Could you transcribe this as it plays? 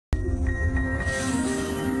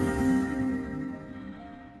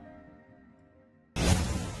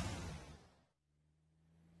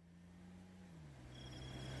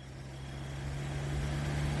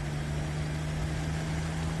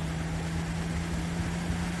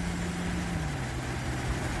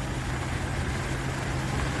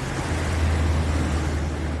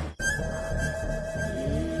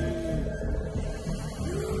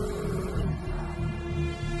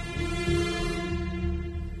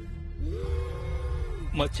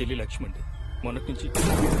మా చెల్లి లక్ష్మి అండి. మొన్నటి నుంచి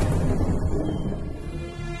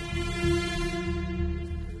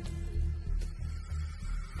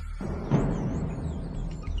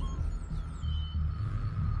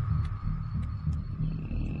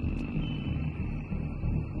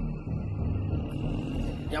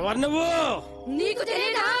ఎవరు నువ్వు? నీకు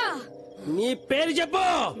తెలియదా? నీ పేరు చెప్పు.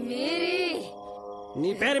 మేరీ. నీ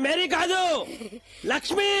పేరు మేరీ కాదు,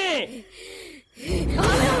 లక్ష్మి.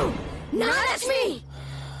 నా లక్ష్మి.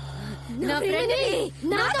 నా ఫ్రెండ్ ని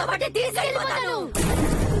నాతో పాటు తీసుకెళ్ళిపోతాను.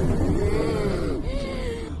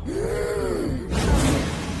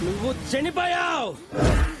 నువ్వు చనిపోయావు.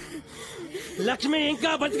 లక్ష్మి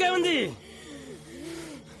ఇంకా బతికే ఉంది.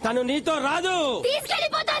 తను నీతో రాదు.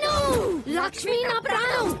 తీసుకెళ్ళిపోతాను. లక్ష్మి నా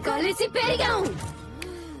ప్రాణం. కలిసి పెరిగాం,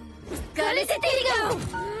 కలిసి తిరిగాం.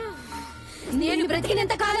 నేను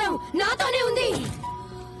బ్రతికినంత కాలం నాతోనే ఉంది.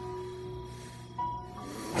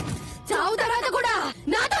 చావు తర్వాత కూడా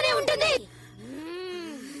నాతోనే ఉంటుంది.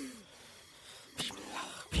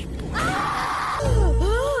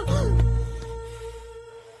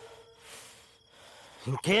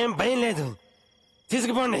 ఇంకేం భయం లేదు.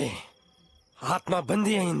 తీసుకుపోండి. ఆత్మ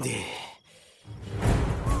బందీ అయింది.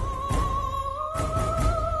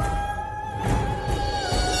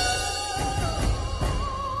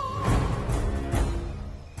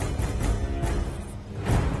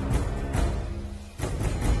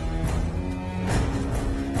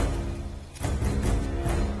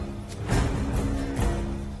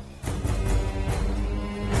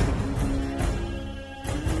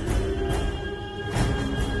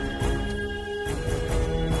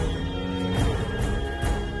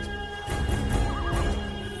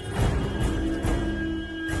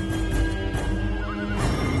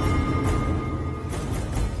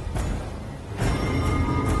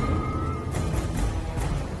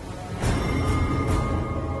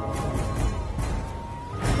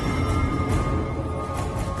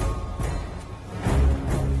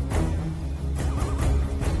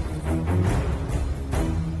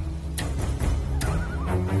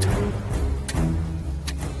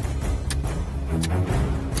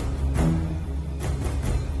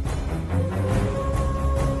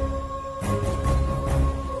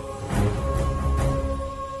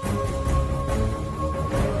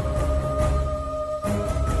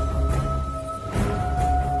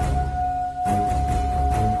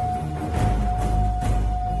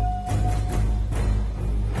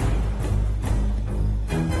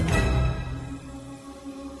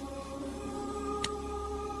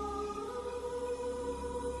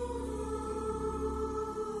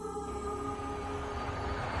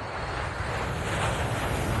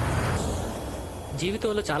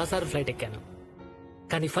 జీవితంలో చాలాసార్లు ఫ్లైట్ ఎక్కాను,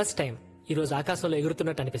 కానీ ఫస్ట్ టైం ఈరోజు ఆకాశంలో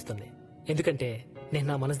ఎగురుతున్నట్టు అనిపిస్తుంది. ఎందుకంటే నేను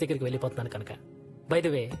నా మనసు దగ్గరికి వెళ్ళిపోతున్నాను కనుక. బై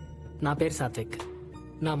ద వే, నా పేరు సాత్విక్.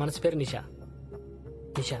 నా మనసు పేరు నిషా.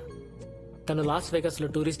 నిషా తను లాస్ వేగస్లో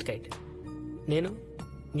టూరిస్ట్ గైడ్, నేను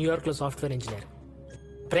న్యూయార్క్లో సాఫ్ట్వేర్ ఇంజనీర్.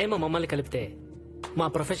 ప్రేమ మమ్మల్ని కలిపితే మా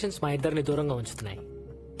ప్రొఫెషన్స్ మా ఇద్దరిని దూరంగా ఉంచుతున్నాయి.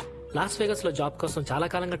 లాస్ వేగస్లో జాబ్ కోసం చాలా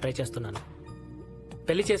కాలంగా ట్రై చేస్తున్నాను.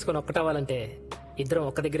 పెళ్లి చేసుకుని ఒక్కటవ్వాలంటే ఇద్దరం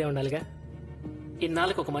ఒక్క దగ్గరే ఉండాలిగా.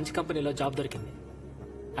 ఇన్నాళ్ళకి ఒక మంచి కంపెనీలో జాబ్ దొరికింది,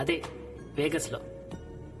 అదే వేగస్లో.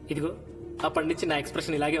 ఇదిగో అప్పటి నుంచి నా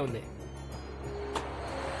ఎక్స్ప్రెషన్ ఇలాగే ఉంది.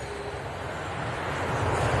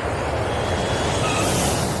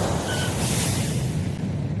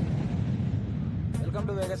 వెల్కమ్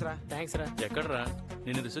టు వేగస్ రా. థ్యాంక్స్ రా. ఎక్కడరా?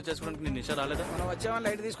 నేను రిసీవ్ చేసుకోవడానికి నీ నిషా రాలేదా? మనం వచ్చామని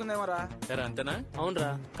లైట్ తీసుకుందేమో రా. సరే అంతేనా?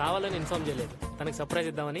 అవునరా, కావాలని ఇన్ఫార్మ్ చేయలేదు. తనకి సర్ప్రైజ్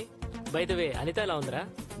ఇద్దామని. బై ద వే, అనిత ఎలా ఉందిరా?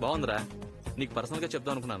 బాగుందిరా. నీకు పర్సనల్ గా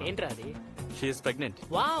చెప్దాం అనుకున్నాను. ఏంట్రా అది? She is pregnant.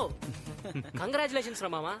 వావ్, కంగ్రాచులేషన్స్ రా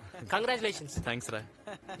మామా. కంగ్రాచులేషన్స్. థ్యాంక్స్ రా.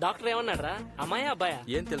 డాక్టర్ ఏమన్నాడు రా? అమ్మాయా అబ్బాయా?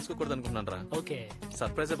 ఏం తెలుసుకోకూడదు అనుకున్నాను రా. ఓకే,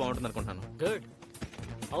 సర్ప్రైజ్ బాగుంటుంది అనుకుంటున్నాను. గుడ్.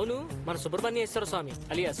 అవును, మన సుబ్రహ్మణ్యేశ్వర స్వామి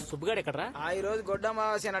అలియాస్ సుబ్బుగాడు ఎక్కడరా? ఈ రోజు గొడ్డ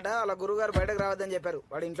అమావాస్యనట. వాళ్ళ గురువు గారు బయటకు రావద్దని చెప్పారు.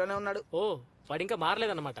 వాడు ఇంట్లోనే ఉన్నాడు. ఓ, వాడు ఇంకా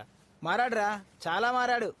మారలేదన్నమాట. మారాడురా, చాలా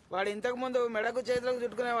మారాడు. వాడు ఇంతకు ముందు మెడకు చేతులకు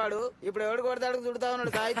చుట్టుకునేవాడు. ఇప్పుడు ఎవడు కొడతాడు చుడుతా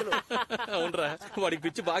ఉన్నాడు తాయితులు. అవునరా, వాడికి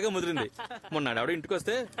పిచ్చి బాగా ముదిరింది. మొన్న ఆవిడ ఇంటికి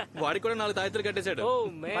వస్తే వాడికి కూడా 4 తాయితులు కట్టేశాడు.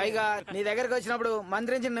 పైగా నీ దగ్గరకు వచ్చినప్పుడు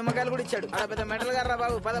మంత్రించిన నిమ్మకాయలు కూడా ఇచ్చాడు. అలా పెద్ద మెటల్ గారు రా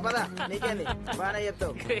బాబు. పద పద, నీకేంది బానే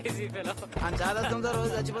చెప్తావు. ఆ చాదత్వంతో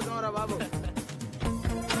రోజు చచ్చిపోతున్నావు రా బాబు.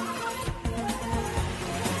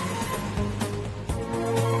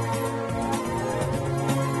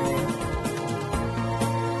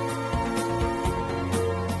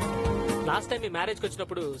 లాస్ట్ టైం మీ మ్యారేజ్ కి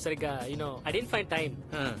వచ్చినప్పుడు సరిగ్గా I didn't find time.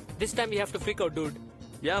 This time you have to freak out Dude.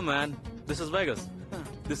 Yeah man, this is వెగస్.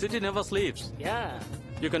 The city never sleeps. Yeah,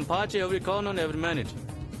 you can party every corner, every minute.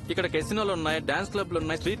 ఇక్కడ కెసినోలు ఉన్నాయి, dance క్లబ్లు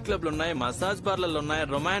ఉన్నాయి, street క్లబ్లు ఉన్నాయి, massage పార్లర్లు ఉన్నాయి,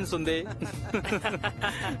 romance ఉంది.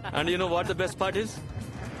 And you know what the best part is?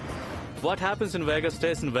 What happens in Vegas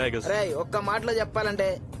stays in Vegas. రే ఒక్క మాటలో చెప్పాలంటే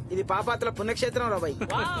ఇది పాపాత్ర పుణ్యక్షేత్రం రా బాయ్.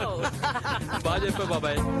 బాగా చెప్పా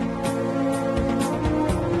బాబాయ్.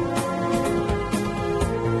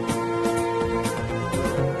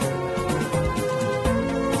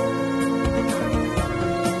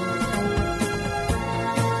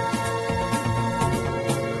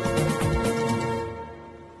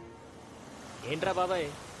 ఏంట్రా బాబాయ్,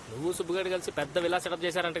 నువ్వు సుబ్బుగాడు కలిసి పెద్ద విలా సెటప్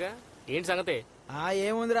చేశారంటగా, ఏంటి సంగతి?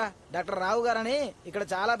 ఏముందిరా, డాక్టర్ రావు గారని ఇక్కడ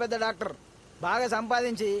చాలా పెద్ద డాక్టర్, బాగా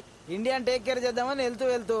సంపాదించి ఇండియాని టేక్ కేర్ చేద్దామని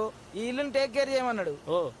వెళ్తూ ఈ ఇల్లుని టేక్ కేర్ చేయమన్నాడు.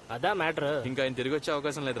 ఓ అదా మ్యాటర్. ఇంకా ఆయన తిరిగి వచ్చే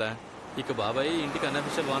అవకాశం లేదురా. ఇక బాబాయ్ ఇంటికి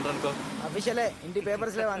అన్అఫిషియల్ వానర్ అనుకో. అఫీషియలే, ఇంటి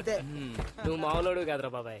పేపర్స్ లేవు అంతే. నువ్వు మామూలుడు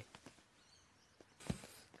కాదురా బాబాయ్.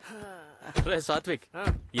 రే సాత్విక్,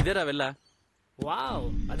 ఇదేరా వెళ్ళా. వావ్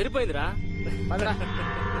అదిరిపోయిందిరా. పదరా.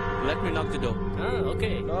 లెట్ మీ నాక్ ది డోర్. ఓకే.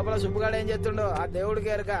 లోపల సుబ్బుగాడు ఏం చేస్తుండో ఆ దేవుడికి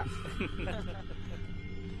ఎరక.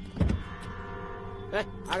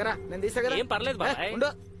 ఆగరా, నేను తీసా కదా. ఏం పర్లేదు బాబాయ్. ఉండు.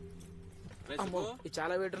 అమ్మో, ఇది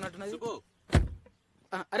చాలా వెయిట్ ఉన్నట్టున్నది.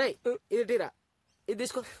 అరే ఇది టీరా, ఇది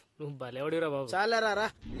తీసుకో. నువ్వు భలేవాడిరా బాబు. చాలా రా.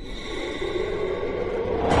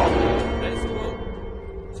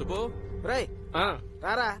 సుబ్బు రేయ్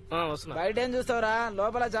రారా. వస్తున్నా. బయట ఏం చూస్తావురా,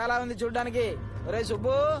 లోపల చాలా ఉంది చూడ్డానికి. రే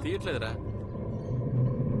సుబ్బు. తీయట్లేదురా.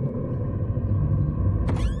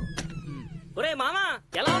 ఒరే మామా,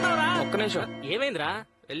 ఎలా ఉన్నావురా? ఒక్క నిమిషం. ఏమైందిరా?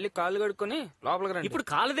 వెళ్ళి కాళ్ళు కడుక్కొని లోపలికి రండి. ఇప్పుడు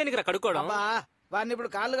కాలు దేనికిరా కడుక్కోవడం? అబ్బా, వాడిని ఇప్పుడు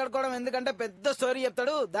కాళ్ళు కడుక్కోవడం ఎందుకంటే పెద్ద స్టోరీ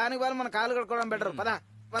చెప్తాడు. దానికి వాళ్ళు మన కాళ్ళు కడుక్కోవడం బెటర్. పద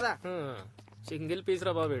పద. సింగిల్ పీస్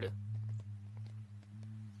రా బాబు.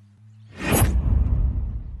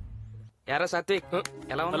 యారా సాత్విక్,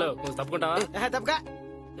 ఎలా హలో, ఉన్నావు? నువ్వు తప్పుకుంటావా? తప్పక.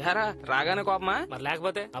 యారా రాగానే కోపమా? మరి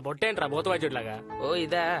లేకపోతే ఆ బొట్టేంట్రా బోత వాద్యుడిలాగా? ఓ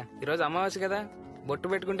ఇదా, ఈరోజు అమావాస్య కదా, బొట్టు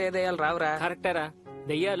పెట్టుకుంటే ఏ దయ్యాలు రావురా. కరెక్టేరా,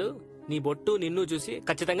 దెయ్యాలు నీ బొట్టు నిన్ను చూసి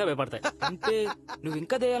ఖచ్చితంగా భయపడతాయి. అంటే నువ్వు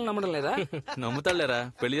ఇంకా దయ్యాలు నమ్మడం లేదా? నమ్ముతాడులేరా,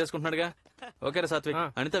 పెళ్లి చేసుకుంటున్నాడుగా. ఓకేరా సాత్విక్,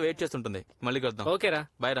 అనిత వెయిట్ చేస్తుంటుంది. మళ్ళీ కలుద్దాం. ఓకేరా,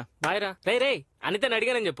 బాయ్ రా. బాయ్ రా. రే అనితని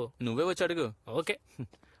అడిగానని చెప్పు. నువ్వే వచ్చి అడుగు. ఓకే,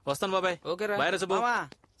 వస్తాను బాబాయ్. ఓకేరా. బాయ్ రా సుబ్బు. మామా,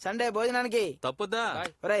 సండే భోజనానికి తప్పుద్దా?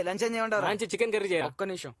 ఒరేయ్ లంచ్ ఏం చేయమంటావు? మంచి చికెన్ కర్రీ చేయరా. ఒక్క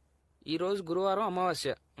నిమిషం. ఈ రోజు గురువారం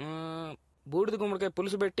అమావాస్య, బూడిద గుమ్మడికాయ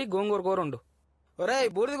పులుసు పెట్టి గోంగూర కూర వండు. ఒరేయ్,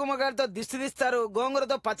 బూడిద గుమ్మకాయలతో దిష్టి తీస్తారు,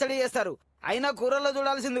 గోంగూరతో పచ్చడి చేస్తారు. అయినా కూరల్లో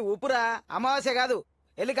చూడాల్సింది ఉప్పురా, అమావాస్య కాదు.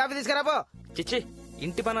 వెళ్ళి కాఫీ తీసుకురాపో. చిచ్చి,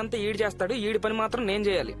 ఇంటి పని అంతా ఈడు చేస్తాడు, ఈడి పని మాత్రం నేను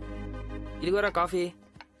చేయాలి. ఇదిగోరా కాఫీ.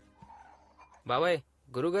 బాబాయ్,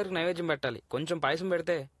 గురుగారికి నైవేద్యం పెట్టాలి, కొంచెం పాయసం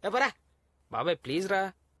పెడితే. ఎప్పరా బాబాయ్ ప్లీజ్ రా.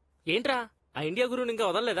 ఏంట్రా, ఆ ఇండియా గురువుని ఇంకా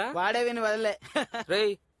వదలలేదా? వాడే విని వదలే.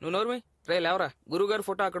 రేయ్ నువ్వు నోర్మి. రే లేవరా, గురుగారి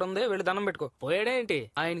ఫోటో అక్కడ ఉంది, వెళ్ళి దండం పెట్టుకో. పోయాడే ఏంటి?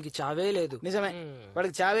 ఆయనకి చావే లేదు. నిజమే,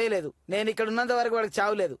 వాడికి చావే లేదు. నేను ఇక్కడ ఉన్నంత వరకు వాడికి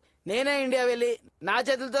చావు లేదు. నేనే ఇండియా వెళ్ళి నా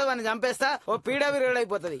చేతులతో వాడిని చంపేస్తా, ఓ పీడా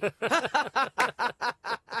విరగడైపోతుంది.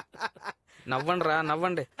 నవ్వండి రా,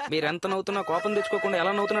 నవ్వండి. మీరెంత నవ్వుతున్నా కోపం తెచ్చుకోకుండా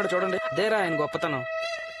ఎలా నవ్వుతున్నాడు చూడండి. దేరా ఆయన గొప్పతనం.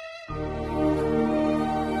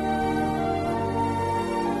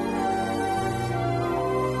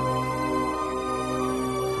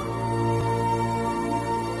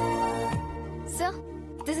 Sir,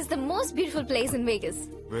 this is the most beautiful place in Vegas.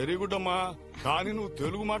 Very good అమ్మా. కానీ నువ్వు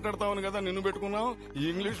తెలుగు మాట్లాడతావని కదా నిన్ను పెట్టుకున్నావు,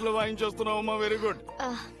 ఇంగ్లీష్ లో వాయించేస్తున్నావమ్మా. Very good.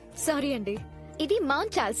 సారీ అండి, ఇది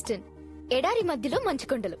మౌంట్ చార్ల్స్టన్, ఎడారి మధ్యలో మంచు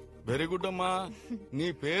కొండలు. వెరీ గుడ్ అమ్మా. నీ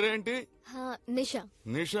పేరేంటి? నిషా.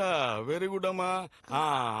 నిషా. వెరీ గుడ్ అమ్మా.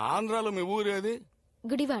 ఆంధ్రాలో మీ ఊరేది?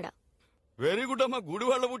 గుడివాడ. వెరీ గుడ్ అమ్మా.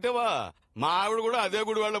 గుడివాళ్ళ పుట్టావా? మా ఆవిడ కూడా అదే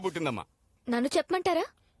గుడివాళ్ళ పుట్టిందమ్మా. నన్ను చెప్పమంటారా?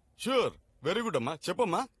 షూర్. వెరీ గుడ్ అమ్మా,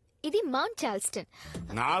 చెప్పమ్మా. ఇది మౌంట్ చార్ల్స్టన్.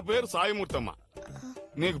 నా పేరు సాయిమూర్తమ్మా.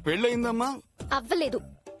 నీకు పెళ్ళయిందమ్మా? అవ్వలేదు,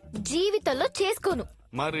 జీవితంలో చేసుకోను.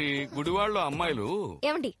 మరి గుడివాళ్ళ అమ్మాయిలు?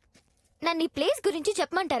 ఏమండి, నన్ను ఈ ప్లేస్ గురించి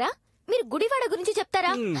చెప్పమంటారా? మీరు గుడివాడ గురించి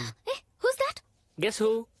చెప్తారా? Who's that? Guess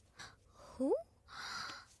who?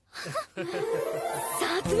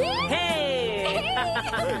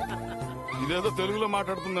 ఇదేదో తెలుగులో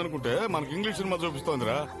మాట్లాడుతుంది అనుకుంటే మనకి ఇంగ్లీష్ సినిమా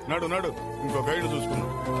చూపిస్తోందిరా. నడు నడు, ఇంకో గైడ్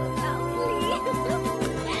చూసుకున్నాం.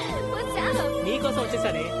 నీకోసం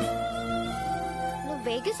వచ్చేసానే. నువ్వు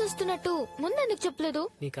వేగస్ వస్తున్నట్టు ముందెందుకు చెప్పలేదు?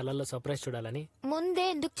 నీ కళ్ళల్లో సర్ప్రైజ్ చూడాలని. ముందే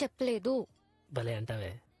ఎందుకు చెప్పలేదు? భలే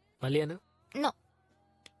అంటావే. మళ్ళీ అను. నో.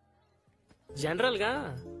 జనరల్ గా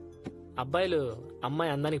అబ్బాయిలు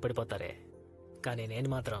అమ్మాయి అందానికి పడిపోతారే, కానీ నేను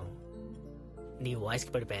మాత్రం నీ వాయిస్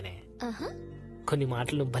కి పడిపోయానే. కొన్ని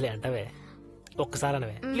మాటలు భలే అంటావే. ఒక్కసారి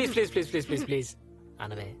అనవే. Please please please please please please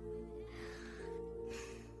అనవే.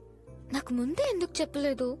 నాకు ముందే ఎందుకు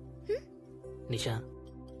చెప్పలేదు? నిషా,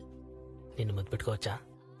 నిన్ను ముద్దు పెట్టుకోవచ్చా?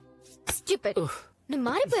 నువ్వు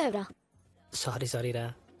మారిపోయావురా. సారీ సారీరా,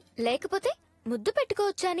 లేకపోతే ముద్దు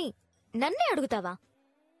పెట్టుకోవచ్చా అని నన్నే అడుగుతావా?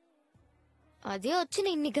 అదే వచ్చిన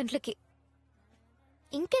ఇన్ని గంటలకి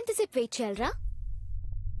ఇంకెంతసేపు వెయిట్ చేయాలరా?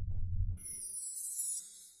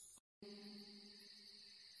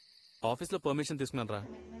 ఆఫీస్ లో పర్మిషన్ తీసుకున్నాను రా,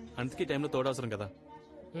 అందుకే టైంలో తోడవసరం కదా.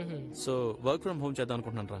 సో వర్క్ ఫ్రమ్ హోమ్ చేద్దాం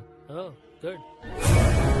అనుకుంటున్నాను రా. గుడ్.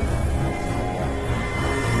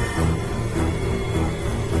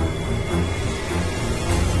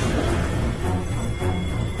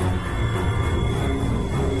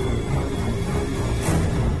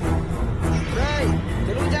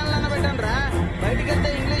 తెలుగు ఛానల్ అన్న పెట్టండి రా. బయటికి వెళ్తే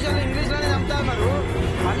ఇంగ్లీష్ వాళ్ళు ఇంగ్లీష్ లోనే చంపుతా ఉన్నారు.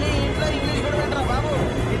 మళ్ళీ ఇంట్లో ఇంగ్లీష్ కూడా పెట్టరా బాబు.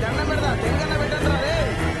 ఈ దండం పెడతా, తెలుగు అన్న పెట్టండి రా. రే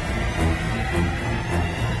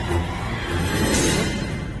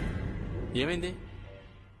ఏమైంది?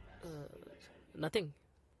 నథింగ్,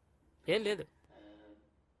 ఏం లేదు.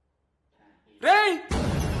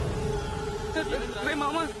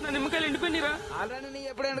 మామ నా నిమ్మకాయలు ఎండిపోయినరా? ఆల్రెడీ నీ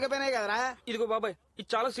ఎప్పుడు ఎండకపోయినాయి కదరా. ఇదిగో బాబాయ్, ఇది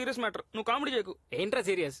చాలా సీరియస్ మ్యాటర్. నువ్వు కామెడీ చేయకు. ఏంట్రా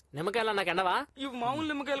సీరియస్? నిమ్మకాయలు నాకు ఎండవా? ఇవి మామూలు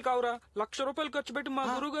నిమ్మకాయలు కావురా. ₹1,00,000 ఖర్చు పెట్టి మా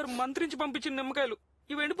గురువు గారు మంత్రించి పంపించిన నిమ్మకాయలు.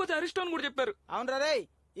 ఇవి ఎండిపోతే అరిస్ట్ అని కూడా చెప్పారు. అవునరా రే,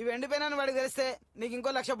 ఇవి ఎండిపోయినా వాడికి తెలిస్తే నీకు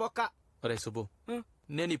ఇంకో 1,00,000 బొక్క. రే సుబ్బు,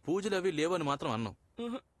 నేను ఈ పూజలు అవి లేవని మాత్రం అన్నావు.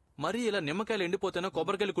 మరి ఇలా నిమ్మకాయలు ఎండిపోతేనో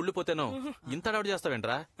కొబ్బరికాయలు కుళ్ళిపోతేనో ఇంత అడౌట్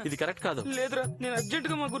చేస్తావేంట్రా? ఇది కరెక్ట్ కాదు. లేదురా, నేను అర్జెంట్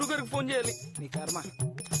గా మా గురువు గారికి ఫోన్ చేయాలి. నీ కర్మ.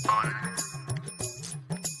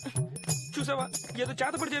 చూసావా, ఏదో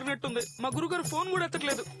చేతపడి జరిగినట్టుంది. మా గురువు గారు ఫోన్ కూడా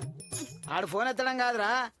ఎత్తట్లేదు. ఆడు ఫోన్ ఎత్తడం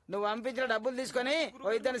కాదురా, నువ్వు పంపించిన డబ్బులు తీసుకొని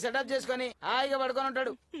ఓ ఇద్దరిని సెటప్ చేసుకుని హాయిగా పడుకొని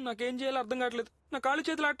ఉంటాడు. నాకేం చేయాలో అర్థం కావట్లేదు. నా కాళ్ళు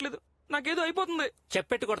చేతులు ఆటలేదు. నాకేదో అయిపోతుంది.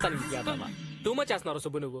 చెప్పెట్టు కొడతాను. టూ మచ్ చేస్తున్నారు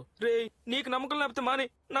సుబ్బు నువ్వు. రే, నీకు నమ్మకం లేకపోతే మాని,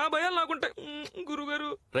 నా భయాలు నాకుంటాయి. గురుగారు.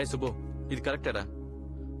 రే సుబ్బు, ఇది కరెక్టేరా.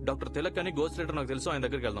 డాక్టర్ తిలక్ అని గోస్ట్ రైటర్ నాకు తెలుసు, ఆయన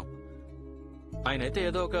దగ్గరికి వెళ్దాం. ఆయన అయితే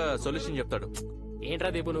ఏదో ఒక సొల్యూషన్ చెప్తాడు.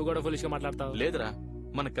 ఏంట్రా దీపు, నువ్వు కూడా ఫులిష్ గా మాట్లాడతావు? లేదురా,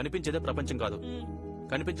 మనకు కనిపించేదే ప్రపంచం కాదు,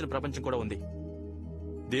 కనిపించిన ప్రపంచం కూడా ఉంది.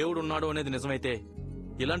 దేవుడు ఉన్నాడు అనేది నిజమైతే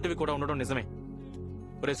ఇలాంటివి కూడా ఉండడం నిజమే.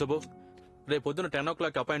 రే సుబ్బు, రేపు పొద్దున 10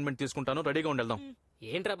 o'clock అపాయింట్మెంట్ తీసుకుంటాను, రెడీగా ఉండెళ్దాం.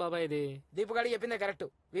 ఏంట్రా బాబా ఇది? దీపగాడి చెప్పిందే కరెక్ట్.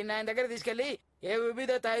 వీడిని ఆయన దగ్గర తీసుకెళ్లి ఏ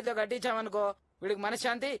విభిదో తాయితో కట్టించామనుకో, వీడికి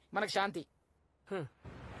మనశ్శాంతి, మనకు శాంతి.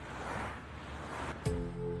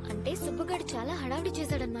 అంటే సుబ్బుగాడు చాలా హడావిడి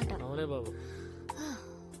చేశాడనమాట. అవునే బాబు.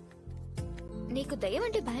 నీకు దయ్యం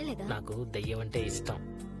అంటే భయం లేదా? నాకు దయ్యం అంటే ఇష్టం.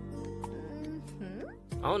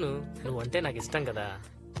 అవును, నువ్వంటే నాకు ఇష్టం కదా.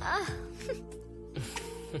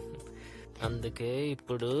 అందుకే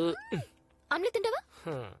ఇప్పుడు ఆమ్లెట్ తింటావా?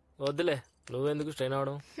 వద్దులే, నువ్వెందుకు స్ట్రెయిన్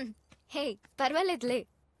అవడం. హే పర్వాలేదులే,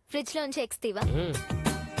 ఫ్రిడ్జ్ లోంచి ఎగ్స్ తీవా?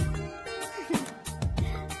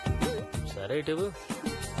 సరే ఇటు.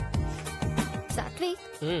 సాత్విక్,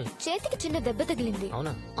 చేతికి చిన్న దెబ్బ తగిలింది.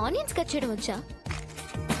 అవునా? ఆనియన్స్ కట్ చేయడం వచ్చా?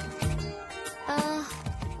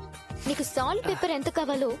 నీకు సాల్ట్ పెప్పర్ ఎంత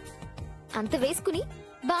కావాలో అంత వేసుకుని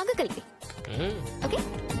బాగా కలిపి. ఓకే?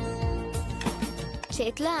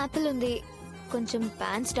 చేతిలో యాపిల్ ఉంది, కొంచెం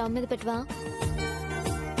పాన్ స్టవ్ మీద పెట్టవా?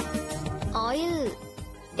 ఆయిల్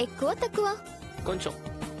ఎక్కువ తక్కువ? కొంచెం.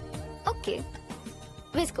 ఓకే,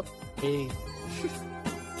 వేసుకో.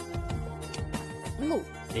 మూవ్.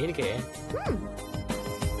 దేనికే?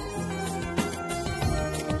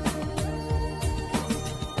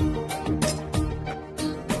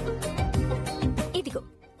 ఇదిగో,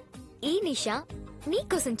 ఈ నిషా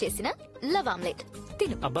నీకోసం చేసిన లవ్ ఆమ్లెట్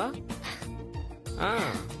తిను. అబ్బా.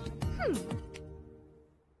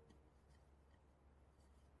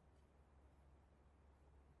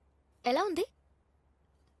 ఎలా ఉంది?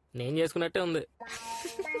 నేను చేసుకున్నట్టే ఉంది.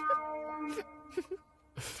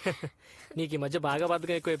 నీకు ఈ మధ్య బాగా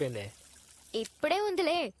బద్ధకం ఎక్కువైపోయింది. ఇప్పుడే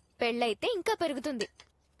ఉందిలే, పెళ్ళైతే ఇంకా పెరుగుతుంది.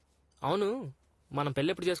 అవును, మనం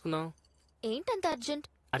పెళ్ళి ఎప్పుడు చేసుకుందాం? ఏంటంత అర్జెంట్?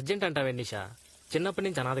 అర్జెంట్ అంటావే నిషా, చిన్నప్పటి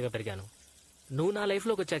నుంచి అనాథగా పెరిగాను. నువ్వు నా లైఫ్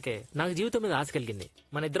లోకి వచ్చాకే నాకు జీవితం మీద ఆశ కలిగింది.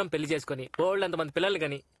 మన ఇద్దరం పెళ్లి చేసుకుని బోల్డ్ అంతమంది పిల్లలు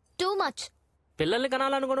కని. Too much. పిల్లల్ని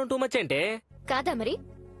కనాలనుకోవడం టూ మచ్ అంటే? కాదా మరి?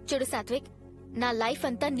 చూడు సాత్విక్, నా లైఫ్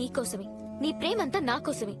అంతా నీ కోసమే, నీ ప్రేమంతా నా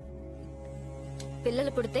కోసమే.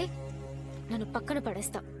 పిల్లలు పుడితే నన్ను పక్కన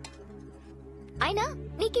పడేస్తా. అయినా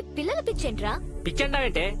నీకు పిల్లల పిచ్చేంట్రా?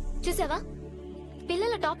 పిచ్చంటావేంటే? చూసావా,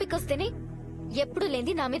 పిల్లల టాపిక్ వస్తేనే ఎప్పుడు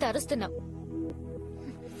లేంది నా మీద అరుస్తున్నావు.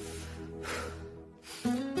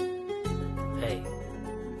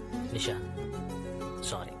 నిషా,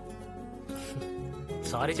 సారీ.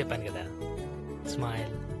 సారీ చెప్పాను కదా.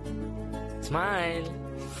 Smile smile.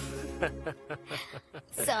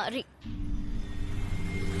 సారీ.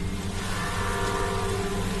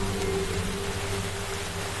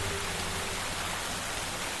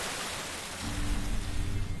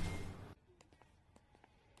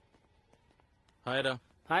 హాయ్ రా.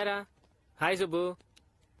 హాయ్ రా. హాయ్ సుబ్బు.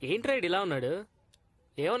 ఏంట్రా ఇలా ఉన్నాడు?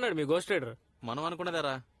 ఏమన్నాడు మీ గోస్ట్ రైడర్? మనం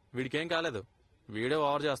అనుకున్నదారా, వీడికేం కాలేదు, వీడే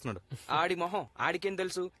ఓవర్ చేస్తున్నాడు. ఆడి మొహం ఆడికేం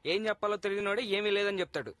తెలుసు, ఏం చెప్పాలో తెలియనోడే ఏమీ లేదని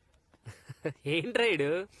చెప్తాడు. ఏంట్రాయిడు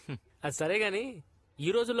అది సరే గాని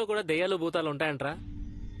ఈ రోజుల్లో కూడా దెయ్యాలు భూతాలు ఉంటాయంట్రా?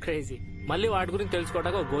 క్రేజీ. మళ్ళీ వాటి గురించి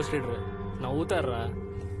తెలుసుకోవడానికి ఒక గోస్ట్ రీడర్. నవ్వుతారా?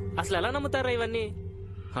 అసలు ఎలా నమ్ముతారా ఇవన్నీ?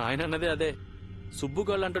 ఆయన అన్నదే అదే, సుబ్బు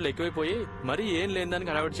గోళ్ళు అంటూ ఎక్కువైపోయి మరీ ఏం లేని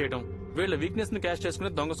అలవాటు చేయడం, వీళ్ళ వీక్నెస్ ని క్యాష్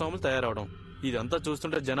చేసుకుని దొంగ సోములు తయారవడం. ఇదంతా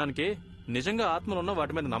చూస్తుంటే జనానికి నిజంగా ఆత్మలున్న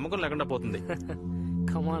వాటి మీద నమ్మకం లేకుండా పోతుంది.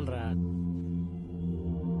 కమాన్ రా.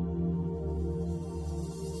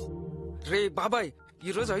 రే బాబాయ్,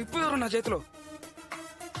 ఈ రోజు అయిపోయారు నా చేతిలో.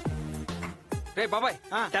 రే బాబాయ్,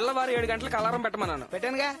 తెల్లవారు 7 గంటలకు అలారం పెట్టమన్నాను.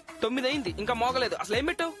 పెట్టానుగా. 9 అయింది, ఇంకా మోగలేదు. అసలు ఏం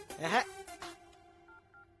పెట్టావు? ఎహె.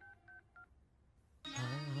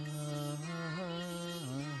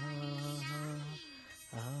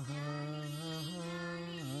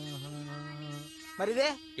 మరిదే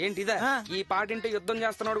ఏంటిదా? ఈ పాటింటే యుద్ధం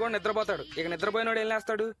చేస్తున్నాడు కూడా నిద్రపోతాడు. ఇక నిద్రపోయినాడు ఏం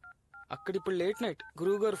లేస్తాడు? అక్కడ ఇప్పుడు లేట్ నైట్.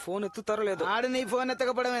 గురువు గారు ఫోన్ ఎత్తుతారో లేదో. ఆడు నీ ఫోన్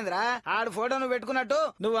ఎత్తకపోవడమేంద్రా? ఆడు ఫోటోను పెట్టుకున్నట్టు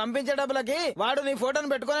నువ్వు పంపించే డబ్బులకి వాడు నీ ఫోటోను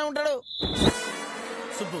పెట్టుకునే ఉంటాడు.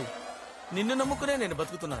 సుబ్బు, నిన్ను నమ్ముకునే నేను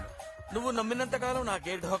బతుకుతున్నాను. నువ్వు నమ్మినంత కాలం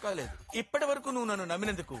నాకే ఢోకా లేదు. ఇప్పటి వరకు నువ్వు నన్ను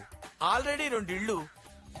నమ్మినందుకు ఆల్రెడీ 2 ఇళ్లు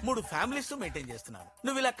 3 ఫ్యామిలీస్ మెయింటైన్ చేస్తున్నాను.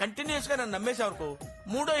 నువ్వు ఇలా కంటిన్యూస్ గా నన్ను నమ్మేశావనుకో,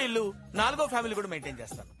 3వ ఇల్లు 4వ ఫ్యామిలీ కూడా మెయింటైన్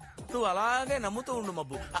చేస్తాను. నువ్వు అలాగే నమ్ముతూ ఉండు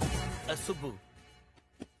మబ్బు. సుబ్బు,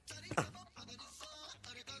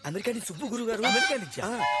 అమెరికా నుంచి సుబ్బు గురువు గారు. అమెరికా నుంచా?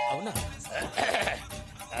 అవునా?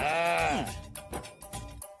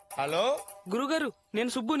 హలో గురుగారు,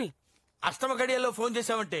 నేను సుబ్బుని. అష్టమ గడియల్లో ఫోన్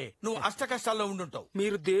చేసావంటే నువ్వు అష్ట కష్టాల్లో ఉండుంటావు.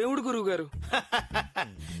 మీరు దేవుడు గురువు గారు.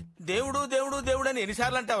 దేవుడు దేవుడు దేవుడు అని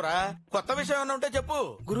ఎన్నిసార్లు అంటావురా? కొత్త విషయం ఏమన్నా ఉంటే చెప్పు.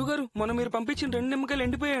 గురుగారు, మొన్న మీరు పంపించిన 2 నిమ్మకాయలు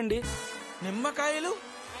ఎండిపోయాయండి. నిమ్మకాయలు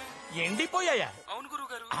ఎండిపోయాయా? అవును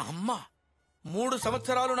గురుగారు. అమ్మా, 3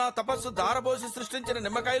 సంవత్సరాలు నా తపస్సు దారబోసి సృష్టించిన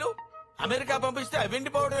నిమ్మకాయలు అమెరికా పంపిస్తే అవి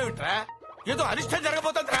ఎండిపోవడం ఏమిట్రా? ఏదో అరిష్టం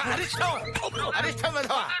జరగబోతుందిరా. అరిష్టం అరిష్టం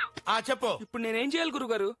వెధవా. చెప్పు. ఇప్పుడు నేనేం చేయాలి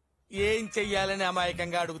గురుగారు? ఏం చెయ్యాలని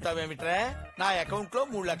అమాయకంగా అడుగుతావేమిట్రా? నా అకౌంట్ లో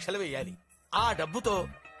 3 లక్షలు వేయాలి. ఆ డబ్బుతో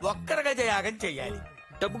ఒక్కరిగా యాగం చెయ్యాలి.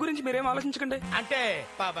 డబ్బు గురించి మీరేం ఆలోచించకండి. అంటే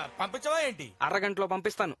పంపించవా ఏంటి? అరగంటలో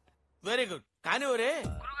పంపిస్తాను. Very good. కానీ ఒరే,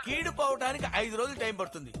 కీడు పోవటానికి 5 రోజులు టైం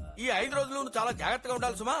పడుతుంది. ఈ 5 రోజులు నువ్వు చాలా జాగ్రత్తగా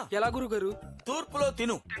ఉండాలి సుమా. ఎలా గురుగారు? తూర్పులో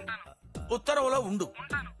తిను, ఉత్తరంలో ఉండు,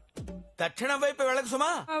 దక్షిణం వైపు వెళ్ళకు సుమా.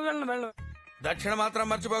 వెళ్ళను. దక్షిణ మాత్రం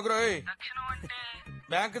మర్చిపోకురోయ్.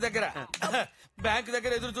 బ్యాంకు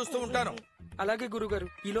దగ్గర ఎదురు చూస్తూ ఉంటాను. అలాగే గురుగారు.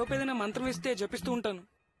 ఈ లోపు ఏదైనా మంత్రం ఇస్తే జపిస్తూ ఉంటాను.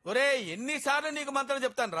 ఒరే, ఎన్నిసార్లు నీకు మంత్రం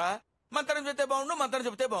చెప్తాను రా? మంత్రం చెప్తే బాగుండు, మంత్రం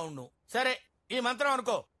చెప్తే బాగుండు. సరే, ఈ మంత్రం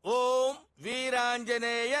అనుకో. ఓం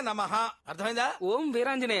వీరాంజనేయ నమః. అర్థమైందా? ఓం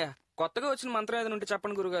వీరాంజనేయ. కొత్తగా వచ్చిన మంత్రం ఏదైనా ఉంటే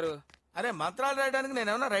చెప్పండి గురుగారు. అరే, మంత్రాలు రాయడానికి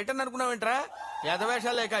నేనేమన్నా రైటర్ అనుకున్నావేంట్రా?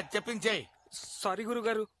 యథవేషాలు లేక చెప్పించేయి. సారీ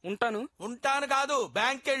గురుగారు, ఉంటాను. ఉంటాను కాదు,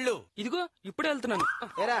 బ్యాంక్ వెళ్ళు. ఇదిగో ఇప్పుడే వెళ్తున్నాను.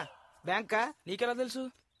 ఏరా బ్యాంకా? నీకెలా తెలుసు?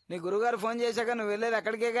 నీ గురువుగారు ఫోన్ చేశాక నువ్వు వెళ్ళేది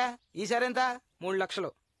అక్కడికేగా. ఈసారి ఎంత? 3 లక్షలు.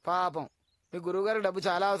 పాపం, మీ గురువుగారికి డబ్బు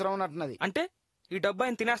చాలా అవసరం ఉన్నట్టున్నది. అంటే ఈ డబ్బు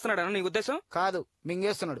ఆయన తినేస్తున్నాడా నీ ఉద్దేశం? కాదు,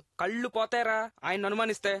 మింగేస్తున్నాడు. కళ్ళు పోతాయరా ఆయన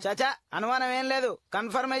అనుమానిస్తే. చచా, అనుమానం ఏం లేదు,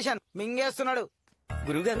 కన్ఫర్మేషన్. మింగేస్తున్నాడు.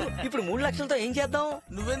 గురుగారు, ఇప్పుడు 3 లక్షలతో ఏం చేద్దాం?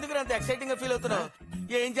 నువ్వెందుకు అంత ఎక్సైటింగ్ గా ఫీల్ అవుతున్నావు?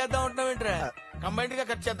 ఏం చేద్దాం అంటున్నావేంట్రా? కంబైన్డ్ గా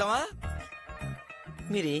ఖర్చు చేద్దామా?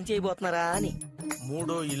 మీరేం చేయబోతున్నారా అని.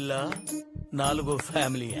 3వ ఇల్లా 4వ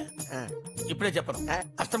ఫ్యామిలీయా? ఇప్పుడే చెప్పను.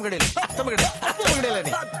 అష్టమ గడియలు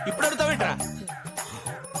అని ఇప్పుడు అడుగుతావేంట్రా?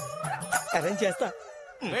 అరేంజ్ చేస్తా.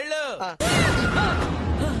 వెళ్ళు.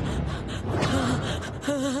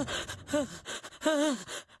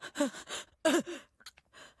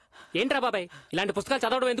 ఏంట్రా బాబాయ్, ఇలాంటి పుస్తకాలు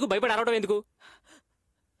చదవడం ఎందుకు, భయపడి అరవడం ఎందుకు?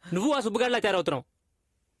 నువ్వు ఆ సుబ్బుగాడిలా తయారవుతున్నావు.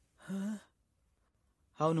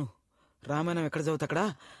 అవును, రామాయణం ఎక్కడ చదువుతాడా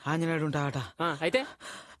ఆంజనేయుడు ఉంటాడట. అయితే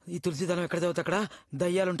ఈ తులసిదళం ఎక్కడ చదువుతాడా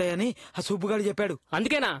దయ్యాలుంటాయని ఆ సుబ్బుగాడు చెప్పాడు.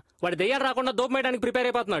 అందుకేనా వాడు దయ్యాలు రాకుండా దోపమేయడానికి ప్రిపేర్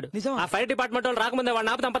అయిపోతున్నాడు. నిజమా? ఆ ఫైర్ డిపార్ట్మెంట్ వాళ్ళు రాకముందే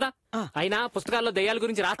వాడిని ఆపుతాం పదా. అయినా పుస్తకాల్లో దయ్యాల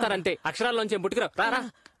గురించి రాస్తారంతే, అక్షరాల్లోంచి పుట్టుకురా. రారా.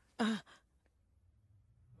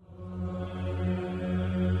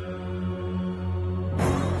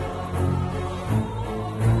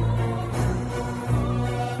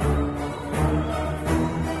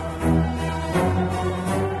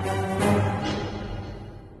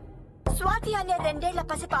 స్వాతి అనే 2 ఏళ్ల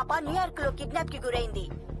పసిపాప న్యూయార్క్ లో కిడ్నాప్ కి గురైంది.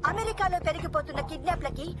 అమెరికాలో పెరిగిపోతున్న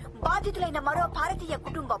కిడ్నాప్లకి బాధితులైన మరో భారతీయ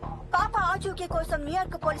కుటుంబం. పాప ఆచూకీ కోసం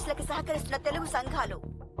న్యూయార్క్ పోలీసులకి సహకరిస్తున్న తెలుగు సంఘాలు.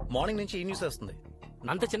 మార్నింగ్ నుంచి ఈ న్యూస్ వస్తుంది.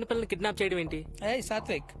 అంత చిన్నపిల్లని కిడ్నాప్ చేయడం ఏంటి?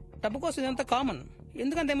 సాత్విక్, డబ్బు కోసం ఇదంతా కామన్.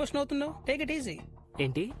 ఎందుకంత ఎమోషన్ అవుతున్నావు? Take it easy.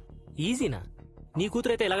 ఏంటి ఈజీనా? నీ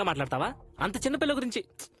కూతురైతే ఇలాగా మాట్లాడతావా? అంత చిన్నపిల్ల గురించి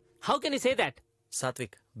how can you say that?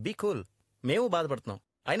 Satvik, be cool. మేము బాధపడుతున్నాం,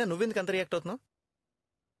 అయినా నువ్వెందుకు అంత రియాక్ట్ అవుతున్నావు?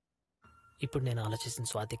 ఇప్పుడు నేను ఆలోచిస్తున్న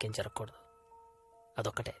స్వాతికి ఏం జరగకూడదు,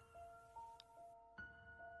 అదొక్కటే.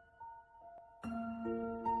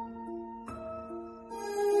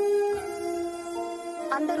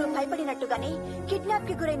 అందరూ భయపడినట్టుగానే కిడ్నాప్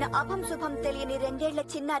కి గురైన అభం శుభం తెలియని 2 ఏళ్ల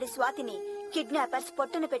చిన్నారి స్వాతిని కిడ్నాపర్స్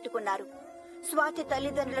పొట్టన పెట్టుకున్నారు. స్వాతి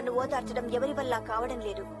తల్లిదండ్రులను ఓదార్చడం ఎవరి వల్ల కావడం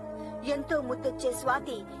లేదు. ఎంతో ముద్దొచ్చే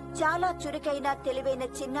స్వాతి చాలా చురుకైన తెలివైన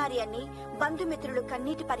చిన్నారి అని బంధుమిత్రులు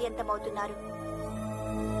కన్నీటి పర్యంతమవుతున్నారు.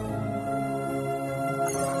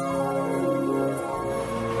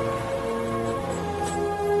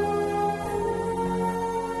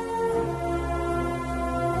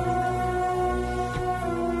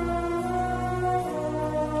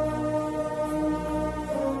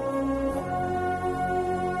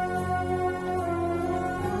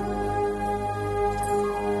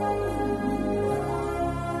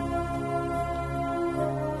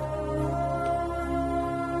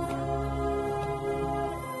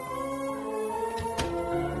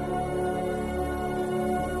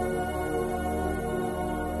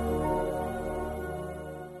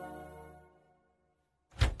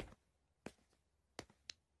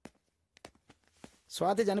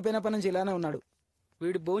 స్వాతి చనిపోయినప్పటి నుంచి ఇలానే ఉన్నాడు.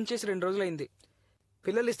 వీడు భోంచేసి 2 రోజులైంది.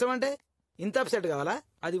 పిల్లలు ఇష్టం అంటే ఇంత అప్సెట్ కావాలా?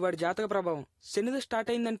 అది వాడి జాతక ప్రభావం. శనిది స్టార్ట్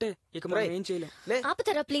అయిందంటే ఇక మనం ఏం చేయలేం. లే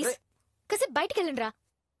ఆపుతారా ప్లీజ్? కాసేపు బయటికి వెళ్ళండి రా.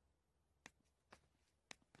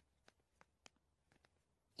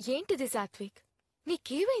 ఏంటిది సాత్విక్,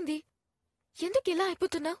 నీకేమైంది? ఎందుకు ఇలా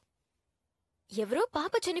అయిపోతున్నావు? ఎవరో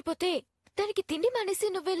పాప చనిపోతే దానికి తిండి మానేసి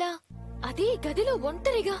నువ్వెలా, అదే గదిలో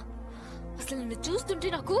ఒంటరిగా? అసలు నిన్ను చూస్తుంటే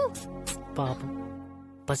నాకు పాపం,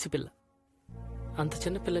 పసిపిల్ల, అంత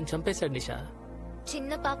చిన్న పిల్లని చంపేశాడు నిషా.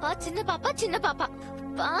 చిన్న పాప చిన్న పాప చిన్న పాప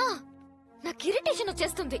బా, నాకు ఇరిటేషన్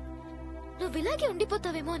వచ్చేస్తుంది. నువ్వు ఇలాగే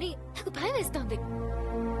ఉండిపోతావేమో అని నాకు భయం వేస్తోంది.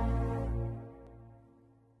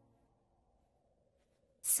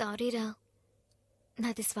 సారీరా,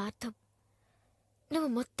 నాది స్వార్థం. నువ్వు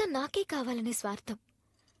మొత్తం నాకే కావాలనే స్వార్థం.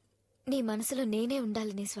 నీ మనసులో నేనే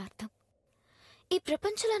ఉండాలనే స్వార్థం. ఈ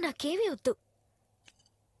ప్రపంచంలో నాకేమీ వద్దు.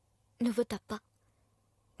 నువ్వు తప్ప,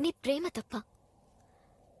 నీ ప్రేమ తప్ప.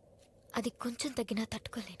 అది కొంచెం తగ్గినా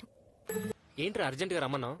తట్టుకోలేను. ఏంట్రా అర్జెంట్ గా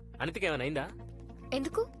రమ్మన్నావు? అనితకి ఏమైనా అయిందా?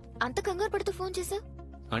 ఎందుకు అంత కంగారు పడుతూ ఫోన్ చేశావు?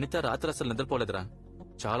 అనిత రాత్రి అసలు నిద్రపోలేదురా,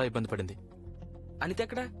 చాలా ఇబ్బంది పడింది. అనిత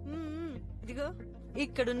ఎక్కడా? ఇదిగో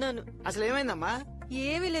ఇక్కడున్నాను. అసలు ఏమైందమ్మా?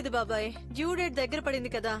 ఏమీ లేదు బాబాయ్, డ్యూ డేట్ దగ్గర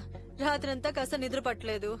పడింది కదా, రాత్రంతా కాస్త నిద్ర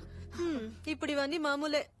పట్టలేదు. ఇప్పుడు ఇవన్నీ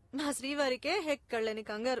మామూలే. మా శ్రీవారికే ఎక్కడలేని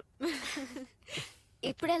కంగారు.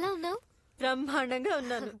 ఇప్పుడు ఎలా ఉన్నావు? బ్రహ్మాండంగా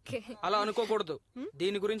ఉన్నాను. అలా అనుకోకూడదు.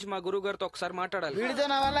 దీని గురించి మా గురువు గారితో ఒకసారి మాట్లాడాలి. వీడితో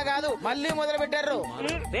నా వల్ల కాదు, మళ్ళీ మొదలు పెట్టారు.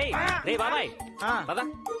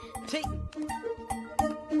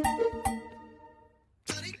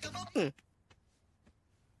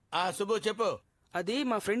 శుభు చెప్పు. అది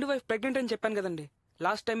మా ఫ్రెండ్ వైఫ్ ప్రెగ్నెంట్ అని చెప్పాను కదండి.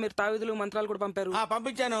 లాస్ట్ టైం మీరు తావిదులు మంత్రాలు కూడా పంపారు.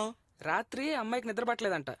 పంపించాను. రాత్రి అమ్మాయికి నిద్ర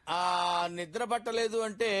పట్టలేదంట. నిద్ర పట్టలేదు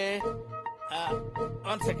అంటే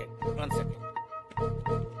 1 సెకండ్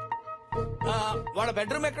వాళ్ళ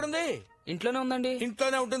బెడ్రూమ్ ఎక్కడుంది? ఇంట్లోనే ఉందండి.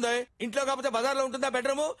 ఇంట్లోనే ఉంటుంది. ఇంట్లో కాకపోతే బజార్లో ఉంటుందా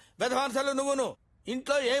బెడ్రూమ్? వెధవాన్సాలు నువ్వును.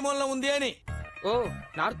 ఇంట్లో ఏ మూలన ఉంది అని. ఓ,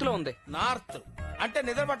 నార్త్ లో ఉంది. నార్త్ అంటే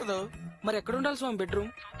నిద్ర పట్టదు. మరి ఎక్కడ ఉండాలి స్వామి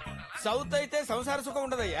బెడ్రూమ్? సౌత్ అయితే సంసార సుఖం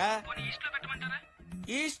ఉండదయ్యా.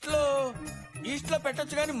 ఈస్ట్ లో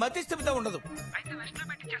పెట్టొచ్చు కానీ మతి స్థిమితం ఉండదు.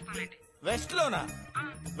 వెస్ట్ లోనా?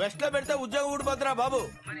 వెస్ట్ లో పెడితే ఉద్యోగం ఊడిపోద్దురా బాబు.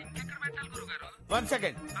 1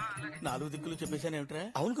 సెకండ్. 4 దిక్కులు చెప్పేశాను ఏమిట్రా?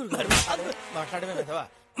 అవును గురుగారు. మాట్లాడమే కదా,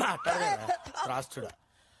 మాట్లాడమే రాష్ట్రుడా.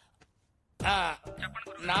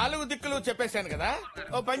 4 దిక్కులు చెప్పేశాను కదా,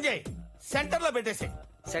 ఓ పని చేయి, సెంటర్ లో పెట్టేసి.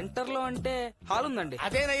 సెంటర్ లో అంటే హాల్ ఉందండి.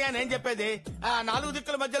 అదేనయ్యా నేను చెప్పేది. 4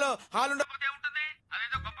 దిక్కుల మధ్యలో హాల్ ఉండకపోతే ఉంటుంది.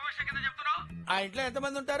 అదేదో గొప్ప విషయం కింద చెప్తున్నావు. ఆ ఇంట్లో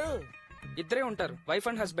ఎంతమంది ఉంటారు? 2 ఉంటారు, wife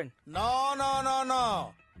and husband. No no no no,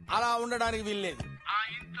 అలా ఉండడానికి వీల్లేదు. ఆ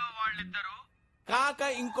ఇంట్లో వాళ్ళిద్దరు కాక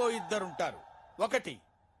ఇంకో 2 ఉంటారు. ఒకటి,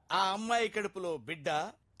 ఆ అమ్మాయి కడుపులో బిడ్డ,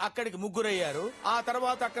 అక్కడికి 3 అయ్యారు. ఆ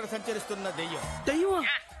తర్వాత అక్కడ సంచరిస్తున్న దెయ్యం.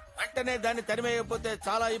 వెంటనే దాన్ని తరిమేయకపోతే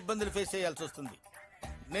చాలా ఇబ్బందులు ఫేస్ చేయాల్సి వస్తుంది.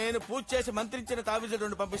 నేను పూజ చేసి మంత్రించిన తావిజు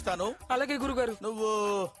 2 పంపిస్తాను. అలాగే గురుగారు. నువ్వు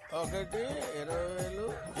 1, 20,000,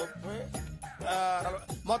 30,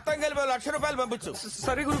 మొత్తం కలిపి 1,00,000 రూపాయలు పంపించు.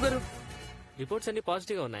 సరే గురుగారు. రిపోర్ట్స్ అన్ని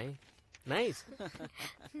పాజిటివ్ గా ఉన్నాయి. నైస్.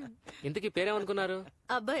 ఇంతకీ పేరేమనుకున్నారు?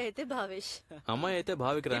 అబ్బాయి అయితే భావేష్, అమ్మాయి అయితే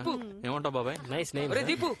భావికరా. ఏమంటావు బాబాయ్? Nice name. ఒరే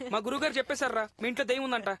దీపు, మా గురుగారు చెప్పేశారా మీ ఇంట్లో దెయ్యం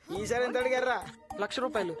ఉందంట. ఈసారి ఎంత అడిగారా? 1,00,000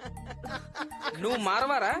 రూపాయలు. నువ్వు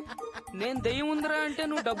మారవారా? నేను దెయ్యం ఉందిరా అంటే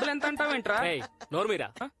నువ్వు డబ్బులు ఎంత అంటావేంట్రా? నోర్మీరా,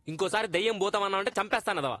 ఇంకోసారి దెయ్యం పోతామన్నా అంటే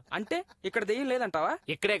చంపేస్తానదవా. అంటే ఇక్కడ దెయ్యం లేదంటావా?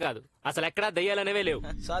 ఇక్కడే కాదు, అసలు ఎక్కడా దెయ్యాలనేవే లేవు.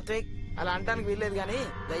 సాత్విక్, అలా అంటానికి వీల్లేదు గానీ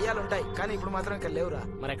దయ్యాలు ఉంటాయి, కానీ ఇప్పుడు మాత్రం ఇక్కడ లేవురా.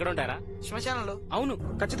 మరి ఎక్కడ ఉంటారా? శ్మశానంలో. అవును,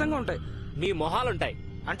 ఖచ్చితంగా ఉంటాయి. మీ మొహాలుంటాయి.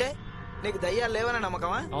 అంటే నీకు దయ్యాలు లేవనే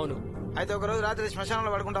నమ్మకమా? అవును. అయితే ఒక రోజు రాత్రి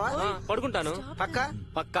శ్మశానంలో పడుకుంటావా? పడుకుంటాను. పక్కా?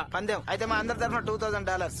 పక్కా. పందెం అయితే మా అందరి తరఫున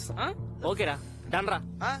 $2000. ఓకేరా, డన్ రా.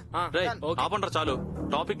 ఆపండ్రా చాలు,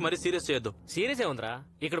 టాపిక్ మరి సీరియస్ చేయొద్దు. సీరియస్ ఏముందిరా,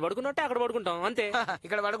 ఇక్కడ పడుకున్నట్టే అక్కడ పడుకుంటాం అంతే.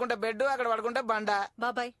 ఇక్కడ పడుకుంటే బెడ్, అక్కడ పడుకుంటే బండ.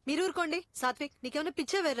 బాబాయ్ మీరు ఊరుకోండి. సాత్విక్ నీకేమైనా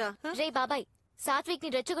పిచ్చేవేర్రా? రే బాబాయ్, సాత్విక్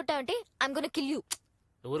ని రెచ్చగొట్టావంటే ఐమ్ గోనా కిల్ యూ.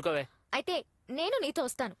 ఊరుకోవే. అయితే నేను నీతో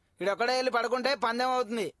వస్తాను. ఇక్కడ ఒక్కడే వెళ్ళి పడుకుంటే పందెం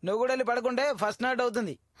అవుతుంది, నువ్వు కూడా వెళ్ళి పడుకుంటే ఫస్ట్ నైట్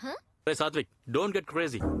అవుతుంది. Satvik, don't get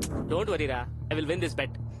crazy. Don't వరీరా, I will win this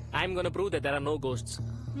bet. I'm gonna prove that there are no ghosts.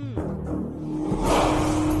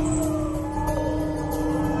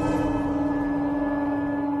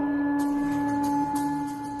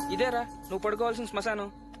 ఇదేరా నువ్వు పడుకోవాల్సిన శ్మశానం.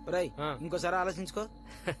 రై, ఇంకోసారి ఆలోచించుకో.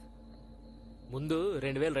 ముందు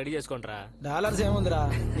 2000 రెడీ చేసుకోండిరా. డాలర్స్ ఏముందిరా,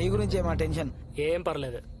 నీ గురించే మా టెన్షన్. ఏం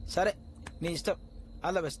పర్లేదు. సరే, నీ ఇష్టం.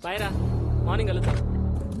 All the best. బాయ్ రా, మార్నింగ్ కలుద్దాం.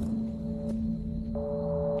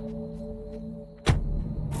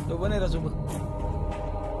 నువ్వునే రా సుబ్బు.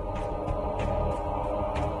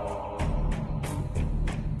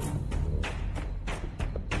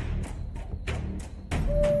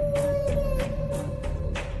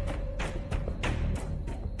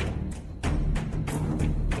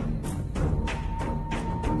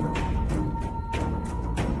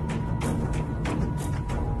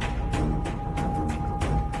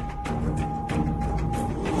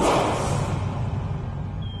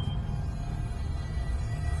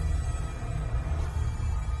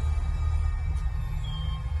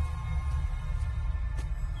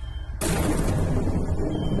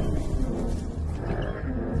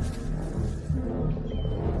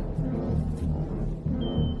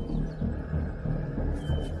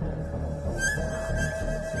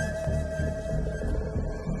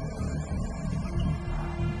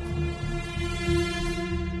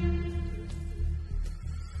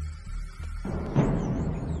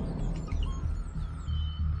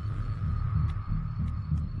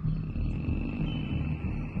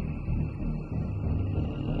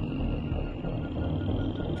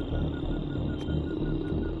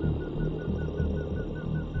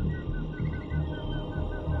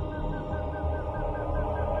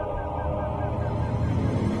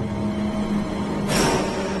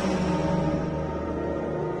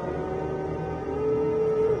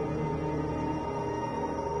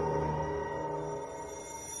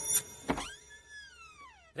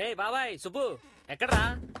 రే బాబాయ్, సుబ్బు ఎక్కడ్రా?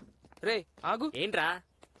 రే ఆగు. ఏంట్రా?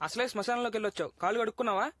 అసలే శ్మశానంలోకి వెళ్ళొచ్చావు, కాలు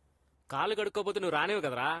కడుక్కున్నావా? కాలు కడుక్కోపోతే నువ్వు రానివి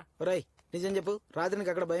కదరా. ఒరేయ్, నిజం చెప్పు, రాత్రి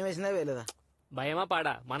నీకు అక్కడ భయం వేసిందా వేయలేదా? భయమా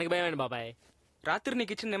పాడా? మనకి భయమేంటి బాబాయ్. రాత్రి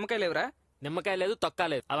నీకు ఇచ్చిన నిమ్మకాయ లేవురా? నిమ్మకాయ లేదు, తొక్క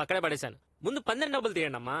లేదు, అవి అక్కడే పడేశాను. ముందు 12 డబ్బులు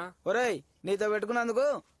తీయండి అమ్మా. ఒరేయ్, నీతో పెట్టుకున్నందుకు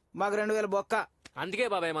మాకు 2000 బొక్క. అందుకే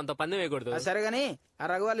బాబాయ్ మనతో పందెం వేయకూడదు. సరే గాని,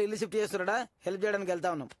 ఆ రఘువాళ్ళు ఇల్లు షిఫ్ట్ చేస్తున్నాడా, హెల్ప్ చేయడానికి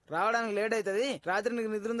వెళ్తా ఉన్నాం. రావడానికి లేట్ అవుతుంది. రాత్రి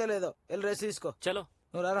నీకు నిద్ర ఉందో లేదో, వెళ్ళి రెస్ట్ తీసుకో. చలో.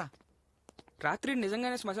 నువ్వు రారా. రాత్రి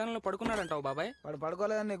నిజంగానే శ్మశానంలో పడుకున్నాడంటావు బాబాయ్? వాడు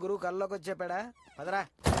పడుకోలేదని నీ గురువు కల్లోకి వచ్చి చెప్పాడా? పదరా.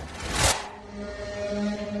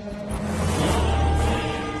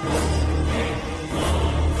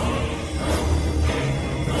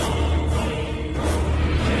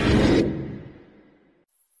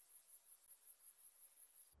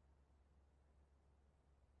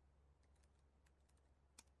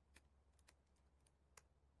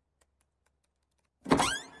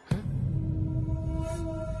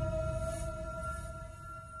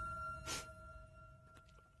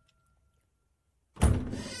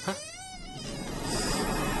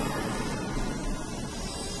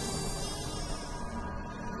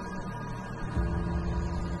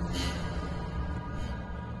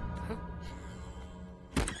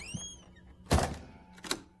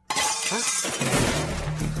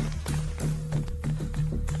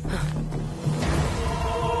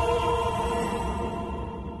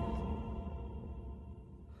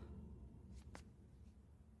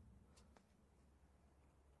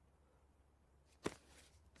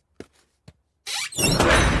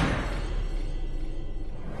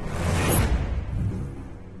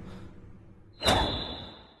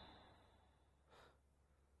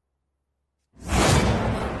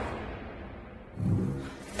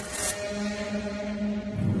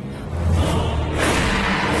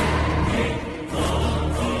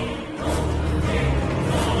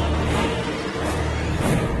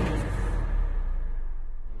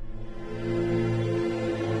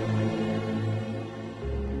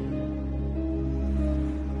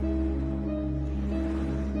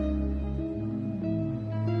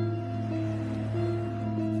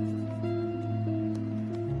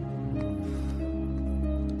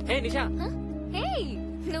 హే నిషా. హే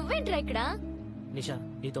నువ్వేంట్రా ఇక్కడ? నిషా,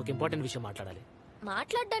 నీతో ఒక ఇంపార్టెంట్ విషయం మాట్లాడాలి.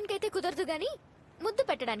 మాట్లాడడానికైతే కుదరదు గాని ముద్దు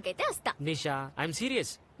పెట్టడానికైతే వస్తా. నిషా, ఐఎమ్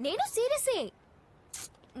సీరియస్. నేను సీరియసే.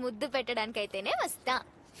 ముద్దు పెట్టడానికైతేనే వస్తా.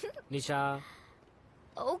 నిషా.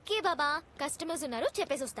 ఓకే బాబా, కస్టమర్స్ ఉన్నారు,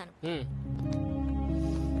 చెప్పేసి వస్తాను.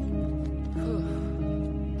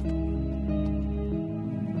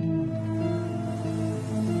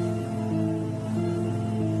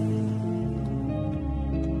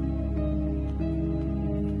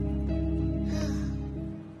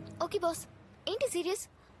 Okay boss. ఏంటి సీరియస్?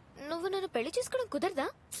 నువ్వు నన్ను పెళ్లి చేసుకోవడం కుదరదా?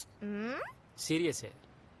 సీరియసే,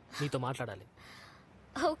 నీతో మాట్లాడాలి.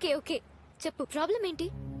 ఓకే ఓకే చెప్పు, ప్రాబ్లం ఏంటి?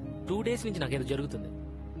 2 days నుంచి నాకేదో జరుగుతుంది.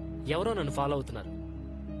 ఎవరో నన్ను ఫాలో అవుతున్నారు.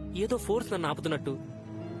 ఏదో ఫోర్స్ నన్ను ఆపుతున్నట్టు.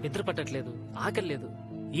 నిద్ర పట్టట్లేదు, ఆకలి లేదు,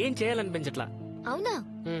 ఏం చేయాలనిపించట్లా. అవునా?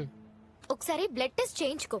 ఒకసారి బ్లడ్ టెస్ట్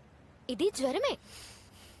చేయించుకో. ఇది జ్వరమే.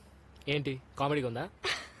 ఏంటి కామెడీగా ఉందా?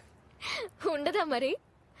 ఉండదా మరి?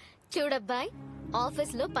 చూడబ్బాయ్,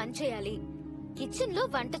 ఆఫీస్ లో పని చేయాలి, కిచెన్ లో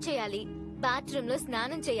వంట చేయాలి, బాత్రూమ్ లో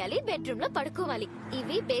స్నానం చేయాలి, బెడ్రూమ్ లో పడుకోవాలి.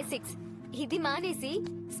 ఇవి బేసిక్స్. ఇది మానేసి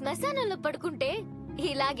శ్మశానంలో పడుకుంటే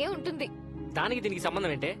ఇలాగే ఉంటుంది. దానికి దీనికి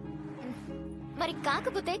సంబంధం ఏంటే? మరి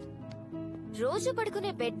కాకపోతే రోజు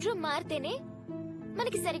పడుకునే బెడ్రూమ్ మారితేనే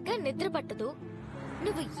మనకి సరిగ్గా నిద్ర పట్టదు.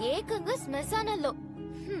 నువ్వు ఏకంగా శ్మశానంలో.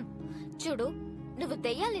 చూడు, నువ్వు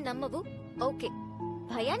దెయ్యాల్ని నమ్మవు, ఓకే,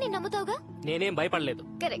 భయాన్ని నమ్ముతావుగా? నేనేం భయపడలేదు.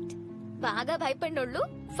 కరెక్ట్. బాగా భయపడినోళ్ళు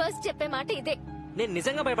ఫస్ట్ చెప్పే మాట ఇదే. నేను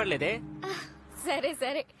నిజంగా భయపడలేదే. సరే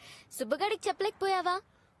సరే, సుబ్బగాడికి చెప్పలేకపోయావా?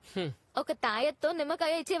 ఒక తాయత్తో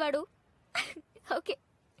నిమ్మకాయ ఇచ్చేవాడు. ఓకే,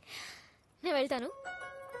 నేను వెళ్తాను.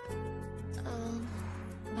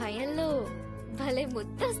 భయంలో భలే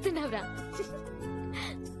ముద్దొస్తున్నావురా.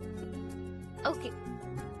 ఓకే,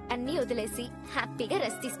 అన్నీ వదిలేసి హ్యాపీగా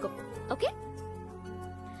రెస్ట్ తీసుకో. ఓకే,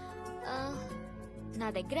 నా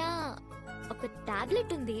దగ్గర ఒక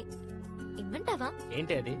టాబ్లెట్ ఉంది, ఇమ్మంటావా?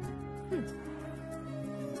 ఏంటి అది?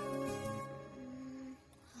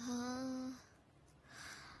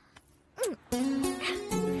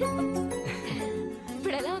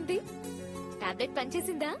 ఇప్పుడు ఎలా ఉంది? టాబ్లెట్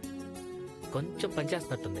పనిచేసిందా? కొంచెం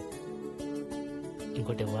పనిచేస్తున్నట్టుంది.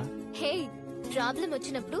 ఇంకోటి ఇవ్వా? హే, ప్రాబ్లం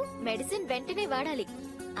వచ్చినప్పుడు మెడిసిన్ వెంటనే వాడాలి,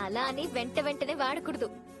 అలా అని వెంటనే వాడకూడదు.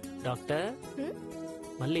 డాక్టర్,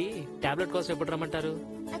 మళ్ళీ టాబ్లెట్ కోసం ఎప్పుడు రమ్మంటారు?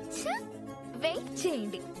 అచ్చా, వెయిట్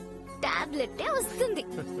చేయండి, టాబ్లెట్ వస్తుంది.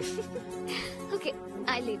 Okay,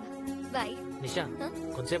 I leave. బాయ్. నిషా,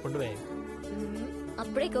 కొంచెంసేపు ఉండువే.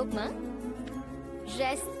 అప్పుడే కోపమా?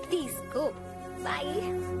 రెస్ట్ తీసుకో. బాయ్.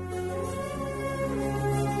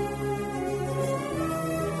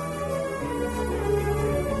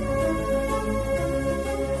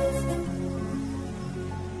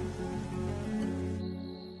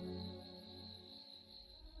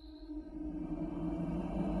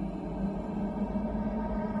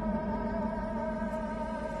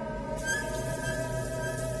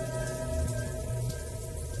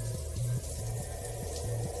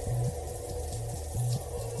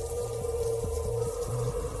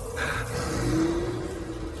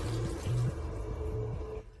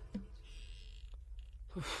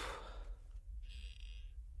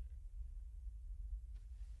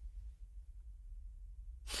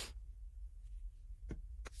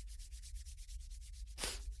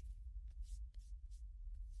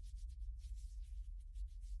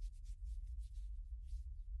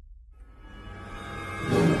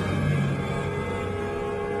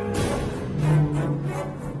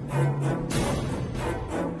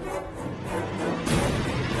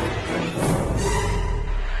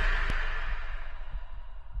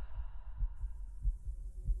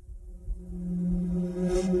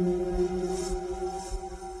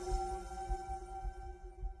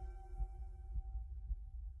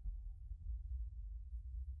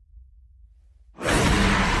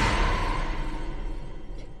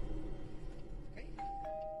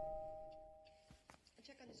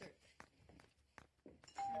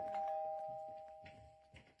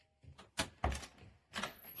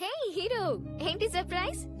 హీరో, ఏంటి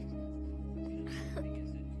సర్ప్రైజ్?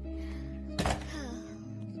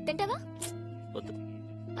 తింటావా? వద్దు.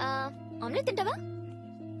 ఆమ్లెట్ తింటావా?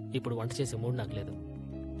 ఇప్పుడు వంట చేసే మూడు నాకు లేదు.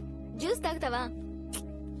 జ్యూస్ తాగుతావా?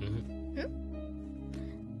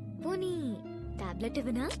 పోనీ టాబ్లెట్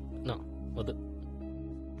ఇవ్వనా? వద్దు.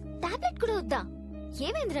 టాబ్లెట్ కూడా వద్దా?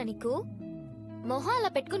 ఏమైందిరా నీకు? మొహం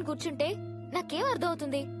అలా పెట్టుకుని కూర్చుంటే నాకేం అర్థం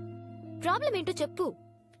అవుతుంది? ప్రాబ్లం ఏంటో చెప్పు.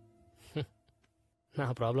 నా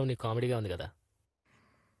ప్రాబ్లం నీ కామెడీగా ఉంది కదా.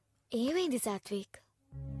 ఏమైంది సాత్విక్?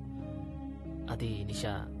 అది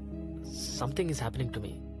నిషా, something is happening to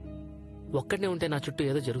me. ఒక్కడనే ఉంటే నా చుట్టూ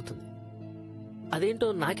ఏదో జరుగుతుంది. అదేంటో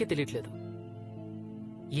నాకే తెలియట్లేదు.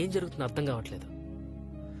 ఏం జరుగుతుందో అర్థం కావట్లేదు.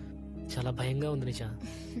 చాలా భయంగా ఉంది నిషా.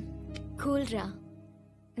 కూల్ రా,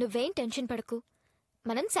 నువ్వేం టెన్షన్ పడకు.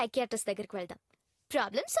 మనం సైకియాట్రిస్ట్ దగ్గరికి వెళ్దాం,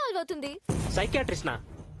 ప్రాబ్లం సాల్వ్ అవుతుంది. సైకియాట్రిస్టా?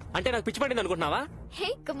 అంటే నాకు పిచ్చి పడింది అనుకుంటున్నావా? హే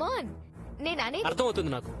కమ్ ఆన్, నేను అనేది అర్థం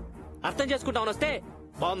అవుతుంది నాకు. అర్థం చేసుకుంటామని వస్తే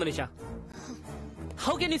బాగుంది నిషా.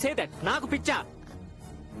 How can you say that? నాకు పిచ్చా?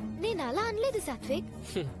 నేను అలా అనలేదు సాత్విక్.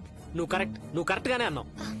 నువ్వు కరెక్ట్ గానే అన్నావు.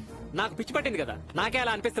 నాకు పిచ్చి పట్టింది కదా, నాకే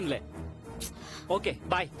అలా అనిపిస్తుందిలే. Okay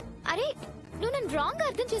bye. అరే నువ్వు నన్ను రాంగ్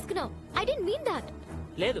అర్థం చేసుకున్నావు. I don't mean that.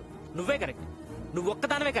 లేదు, నువ్వే కరెక్ట్. నువ్వు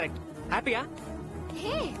ఒక్కదానవే కరెక్ట్. హ్యాపీయా?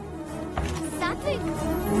 హే సాత్విక్,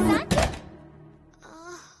 సాత్విక్.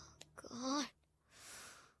 గాడ్.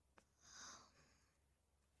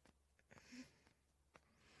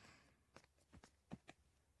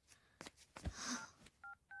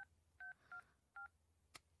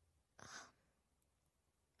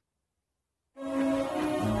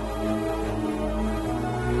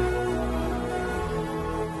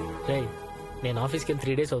 రేయ్, నేను ఆఫీస్కి వెళ్ళి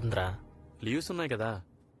 3 days అవుతుందిరా. లీవ్స్ ఉన్నాయి కదా,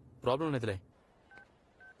 ప్రాబ్లం లేదులే.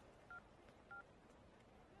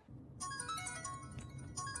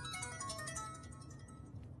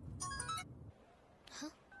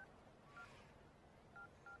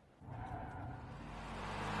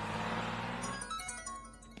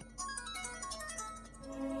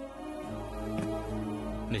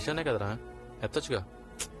 నిషానే కదరా, ఎత్తొచ్చుగా.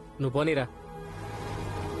 నువ్వు పోనీరా.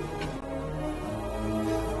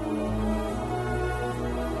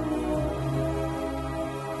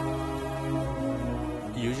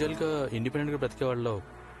 యూజువల్ గా ఇండిపెండెంట్ గా బ్రతికే వాళ్ళలో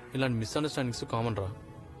ఇలాంటి మిస్అండర్స్టాండింగ్స్ కామన్ రా.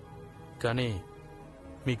 కానీ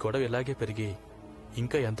మీ గొడవ ఇలాగే పెరిగి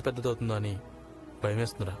ఇంకా ఎంత పెద్దదవుతుందో అని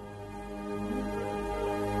భయమేస్తుందిరా.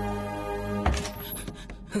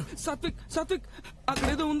 సాత్విక్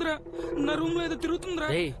అక్కడేదో ఉందిరా. నా రూమ్ లో ఏదో తిరుగుతుందిరా.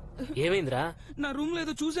 ఏమైందిరా? నా రూమ్ లో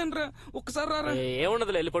ఏదో చూసాను రా, ఒక్కసారి రారా.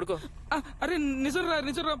 ఏముండదులే, వెళ్ళి పడుకో. అరే నిజం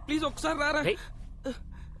రా ప్లీజ్ ఒక్కసారి రారా.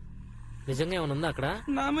 నిజంగా ఏమైనా ఉందా అక్కడ?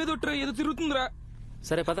 నా మీద ఒట్రా, ఏదో తిరుగుతుందిరా.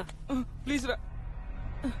 సరే పద ప్లీజ్ రా.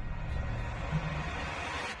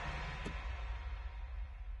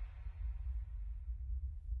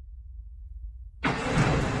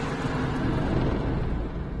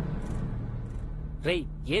 రేయ్,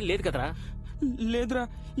 ఏం లేదు కదరా? లేదురా,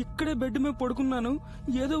 ఇక్కడే బెడ్ మీద పడుకున్నాను,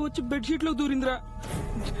 ఏదో వచ్చి బెడ్షీట్ లో దూరిందిరా.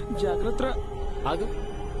 జాగ్రత్త. ఆగు.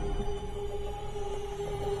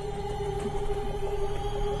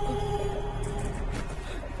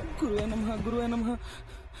 గురువే నమః.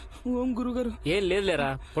 ఓం గురుగారు. ఏం లేదులేరా,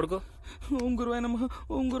 పడుకో. ఓం గురువే నమః.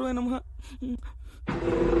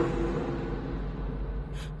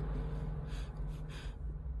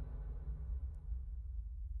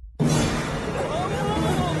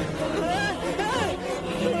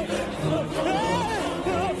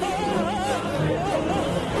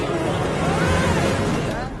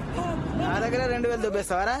 నా దగ్గర 2000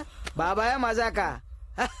 దుబ్బేస్తావారా? బాబాయ్ మజాకా.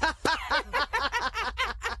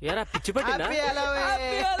 ఏరా పిచ్చి పట్టిందా?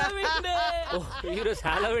 ఈరోజు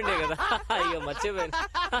హాలోవీనే కదా, అయ్యో మర్చిపోయాను.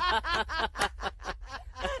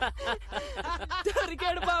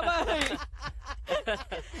 దొరికాడు బాబాయ్.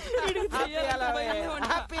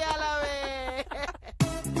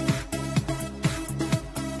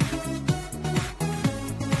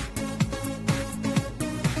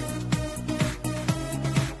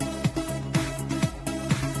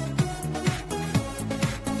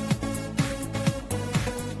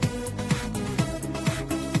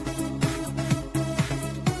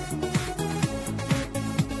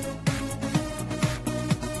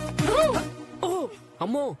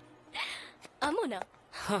 అమ్మో. అమ్మోనా?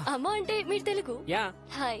 అమ్మో అంటే మీరు Telugu? Yeah.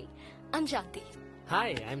 Hi, I'm Shanti.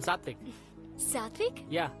 Hi, I'm Satvik. Satvik?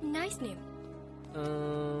 Yeah. Nice name.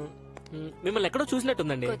 మిమ్మల్ని ఎక్కడో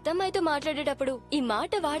చూసినట్టుందండి. కొత్త అమ్మాయితో మాట్లాడేటప్పుడు ఈ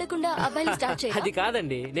మాట వాడకుండా అబ్బాయిలు స్టార్ట్ చేయాలి. అది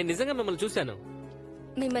కాదండి, నేను నిజంగా మిమ్మల్ని చూశాను.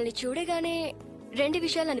 మిమ్మల్ని చూడగానే 2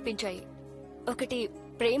 విషయాలు అనిపించాయి. ఒకటి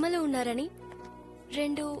ప్రేమలో ఉన్నారని,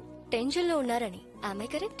 2 టెన్షన్ లో ఉన్నారని. ఆమె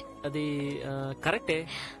కరెక్ట్? అది కరెక్టే.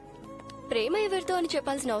 ప్రేమ ఎవరితో అని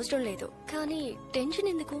చెప్పాల్సిన అవసరం లేదు, కానీ టెన్షన్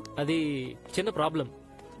ఎందుకు? అది చిన్న ప్రాబ్లం.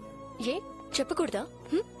 ఏ చెప్పకూడదా?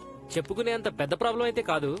 చెప్పుకునేంత పెద్ద ప్రాబ్లం అయితే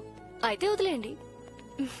కాదు. అయితే వదిలేయండి.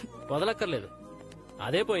 వదలక్కర్లేదు,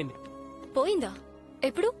 అదే పోయింది. పోయిందా?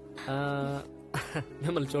 ఎప్పుడు?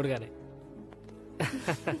 మిమ్మల్ని చూడగానే.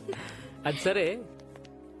 అది సరే,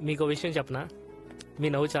 మీకు విషయం చెప్పనా? మీ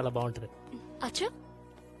నవ్వు చాలా బాగుంటది. అచ్చా,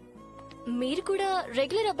 మీరు కూడా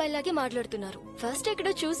రెగ్యులర్ అబ్బాయిలాగే మాట్లాడుతున్నారు. ఫస్ట్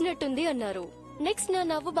ఎక్కడో చూసినట్టుంది అన్నారు, నెక్స్ట్ నా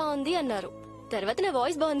నవ్వు బాగుంది అన్నారు, తర్వాత నా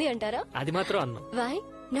వాయిస్ బాగుంది అంటారా? అది మాత్రం అన్నా. వై,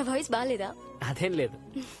 నా వాయిస్ బాగాలేదా? అదేం లేదు,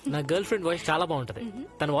 నా గర్ల్ ఫ్రెండ్ వాయిస్ చాలా బాగుంటది.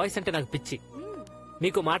 తన వాయిస్ అంటే నాకు పిచ్చి.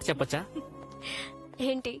 మీకు మాట చెప్పచ్చా?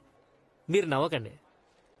 ఏంటి? మీరు నవ్వకండి,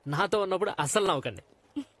 నాతో ఉన్నప్పుడు అస్సలు నవ్వకండి.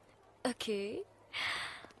 ఓకే.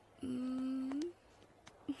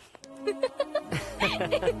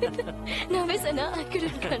 నవ్వేసానా? అక్కడ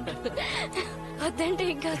వద్దంటే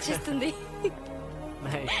ఇంకా వచ్చేస్తుంది.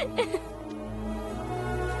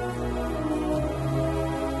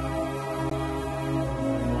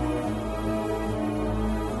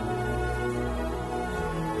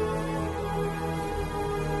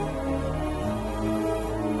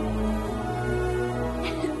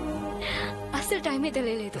 అసలు టైమే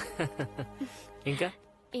తెలియలేదు. ఇంకా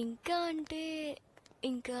ఇంకా అంటే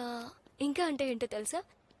ఇంకా ఇంకా అంటే ఏంటో తెలుసా?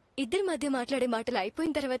 ఇద్దరి మధ్య మాట్లాడే మాటలు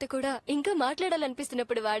అయిపోయిన తర్వాత కూడా ఇంకా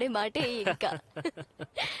మాట్లాడాలనిపిస్తున్నప్పుడు వాడే మాటే ఇంకా.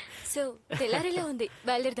 సో తెల్లారిలా ఉంది,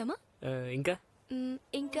 బయలుదేరదామా? ఇంకా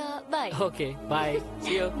ఇంకా bye. Okay bye.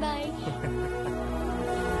 Bye.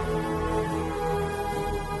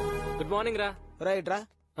 Good morning రా. రైట్ రా.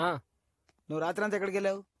 నువ్వు రాత్రి అంతా ఎక్కడికి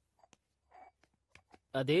వెళ్ళావు?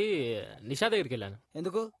 అది నిషా దగ్గరికి వెళ్ళాను.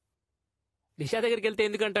 ఎందుకు? నిషా దగ్గరికి వెళ్తే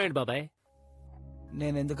ఎందుకు అంటావేంటి బాబాయ్?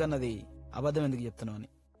 నేను ఎందుకన్నది అబద్ధం ఎందుకు చెప్తున్నావు అని.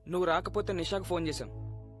 నువ్వు రాకపోతే నిషాకు ఫోన్ చేశాం.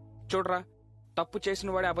 చూడరా, తప్పు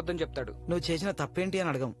చేసిన వాడే అబద్ధం చెప్తాడు. నువ్వు చేసిన తప్పేంటి అని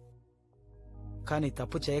అడగం, కానీ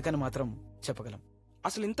తప్పు చేయకని మాత్రం చెప్పగలం.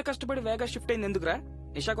 అసలు ఇంత కష్టపడి వేగా షిఫ్ట్ అయింది ఎందుకురా?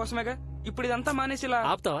 నిషా కోసమేగా. ఇప్పుడు ఇదంతా మానేసి ఇలా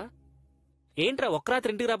ఆపుతావా? ఏంట్రా ఒక్క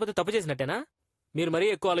రాత్రి ఇంటికి రాకపోతే తప్పు చేసినట్టేనా? మీరు మరీ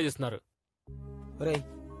ఎక్కువ ఆలోచిస్తున్నారు. ఒరేయ్,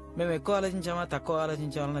 మేము ఎక్కువ ఆలోచించామా తక్కువ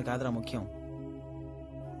ఆలోచించాలన్నది కాదురా ముఖ్యం.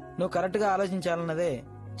 నువ్వు కరెక్ట్ గా ఆలోచించాలన్నదే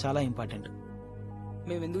చాలా ఇంపార్టెంట్.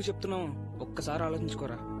 మేము ఎందుకు చెప్తున్నాం ఒక్కసారి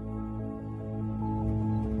ఆలోచించుకోరా.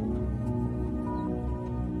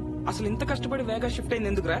 అసలు ఇంత కష్టపడి వేగా షిఫ్ట్ అయింది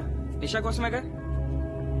ఎందుకురా? నిషా కోసమేగా.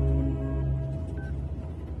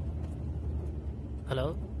 Hello,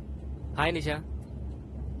 hi Nisha.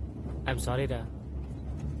 I'm sorry రా.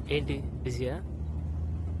 ఏంటి బిజీయా?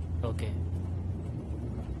 ఓకే,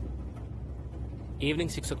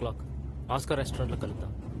 ఈవినింగ్ 6 o'clock ఆస్కర్ రెస్టారెంట్లో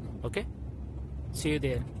కలుద్దాం. Okay, see you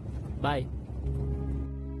there. Bye.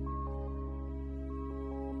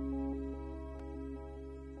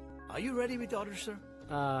 Are you ready with the order, sir?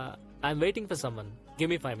 I'm waiting for someone. Give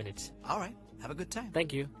me 5 minutes. All right. Have a good time.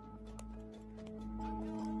 Thank you.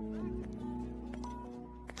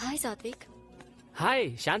 Hi Satvik. Hi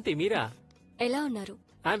శాంతి, మీరా? ఎలా ఉన్నారు?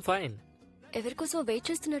 I'm fine. ఎవరి కోసం wait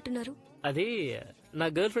చేస్తున్నట్టున్నారు? అది నా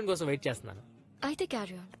girl friend కోసం wait చేస్తున్నాను. అయితే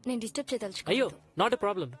carry on, నేను డిస్టర్బ్ చేయదలుచుకో. అయ్యో, not a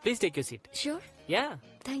problem. Please take your seat. Sure. Yeah,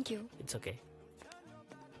 thank you. It's okay.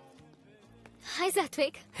 Hi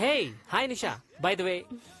Satvik. Hey, hi Nisha. By the way,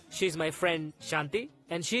 she's my friend Shanti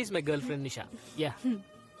and she's my girlfriend Nisha. Yeah.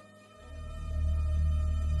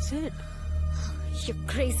 Sit. You're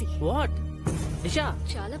crazy. What? Nisha.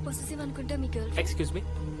 చాలా possessive అనుకుంటా మీ girl. Excuse me.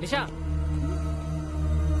 Nisha.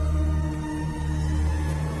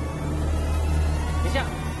 Nisha.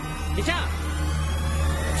 Nisha.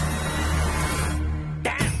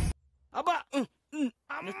 Damn. అబ్బా.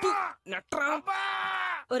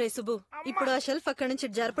 ఒరే సుబ్బు, ఇప్పుడు ఆ shelf అక్కడి నుంచి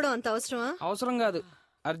జరపడం అంత అవసరమా? అవసరం కాదు,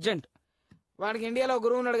 అర్జెంట్. వాడికి ఇండియాలో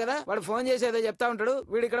గురువు ఉన్నాడు కదా, వాడు ఫోన్ చేసి ఏదో చెప్తా ఉంటాడు,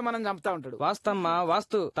 వీడు ఇక్కడ మనం చంపుతా ఉంటాడు. వాస్తమ్మా,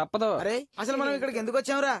 వాస్తు తప్పదు. అరే అసలు మనం ఇక్కడికి ఎందుకు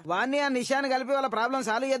వచ్చాంరా? వాడిని ఆ నిషాని కలిపి వాళ్ళ ప్రాబ్లం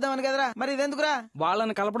సాల్వ్ చేద్దామని కదరా. మరి ఇదెందుకురా?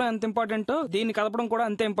 వాళ్ళని కలపడం ఎంత ఇంపార్టెంట్, దీన్ని కలపడం కూడా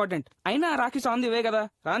అంతే ఇంపార్టెంట్. అయినా రాఖీ సాంది ఇవే కదా,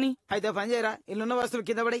 రాని. అయితే పని చేయరా, ఇల్లున్న వస్తువులు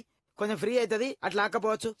కింద పడి కొంచెం ఫ్రీ అవుతుంది, అట్లా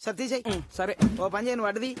ఆకపోవచ్చు. సతీష్ సరే, ఓ పని చేయను,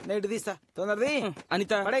 వడ్డది నేటి తీస్తా, తొందరది.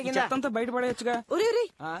 అనిత, చెత్తంతా బయట పడేయచ్చుగా. ఒరే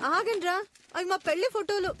ఆగండి రా, అవి మా పెళ్లి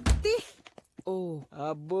ఫోటోలు. ఓ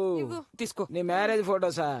అబ్బో, తీసుకో. నీ మ్యారేజ్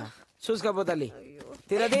ఫోటోసా? చూసుకోపోతల్లి,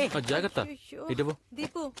 తిరది. జాగ్రత్త. ఇటువు.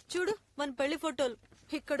 దీపు చూడు, మన పెళ్లి ఫోటోలు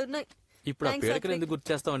ఇక్కడున్నాయి. ఇప్పుడు ఆ పీడకలు ఎందుకు గుర్తు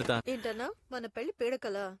చేస్తావు అనిత? ఏంటన్నా మన పెళ్లి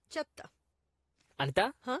పీడకలా? చెప్తా. అనిత,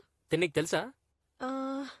 నీకు తెలుసా?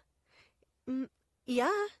 యా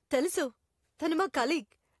తెలుసు, తను మా కలీగ్.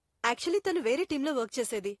 యాక్చువల్లీ తను వేరే టీమ్ లో వర్క్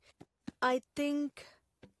చేసేది. ఐ థింక్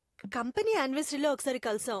కంపెనీ యానివర్సరీలో ఒకసారి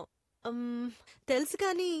కలిసాం. తెలుసు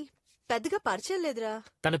కానీ పెద్దగా పరిచయం లేదురా.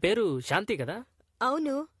 తన పేరు శాంతి కదా?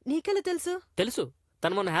 అవును, నీకెలా తెలుసు? తెలుసు,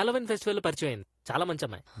 తను మొన్న హాలోవిన్ ఫెస్టివల్ లో పరిచయం అయింది. చాలా మంచి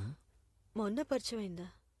అమ్మాయి. మొన్న పరిచయం అయిందా?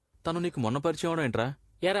 తను నీకు మొన్న పరిచయం అవడం ఏంట్రా?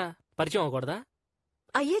 యారా, పరిచయం అవ్వకూడదా?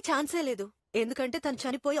 అయ్యే ఛాన్సే లేదు, ఎందుకంటే తను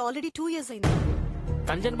చనిపోయి ఆల్రెడీ 2 years అయింది.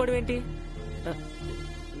 తను చనిపోవడం ఏంటి?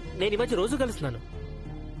 నేను ఈ మధ్య రోజు కలుస్తున్నాను.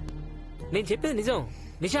 నేను చెప్పేది నిజం.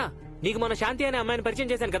 నిషా, నీకు మన శాంతి అనే అమ్మాయిని పరిచయం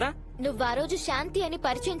చేశాను కదా? నువ్వు ఆ రోజు శాంతి అని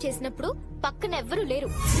పరిచయం చేసినప్పుడు పక్కన ఎవ్వరూ లేరు.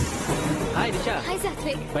 Hi Nisha. Hi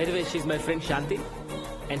Satvik. By the way, she's my friend Shanti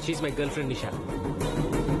and she's my girl friend నిషా.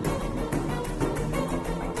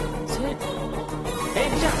 హే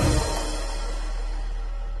నిషా,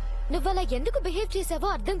 నువ్వు అలా ఎందుకు బిహేవ్ చేసావో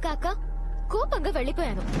అర్థం కాక కోపంగా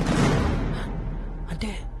వెళ్ళిపోయాను.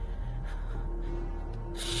 అంటే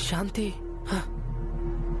శాంతి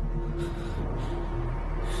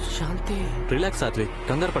శాంతి. రిలాక్స్ సాత్విక్,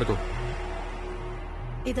 కంగారు పడకు.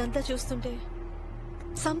 ఇదంతా చూస్తుంటే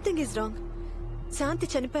సంథింగ్ ఈజ్ రాంగ్. శాంతి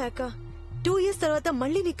చనిపోయాక 2 years తర్వాత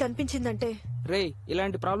మళ్ళీ నీకు కనిపించిందంటే. రే,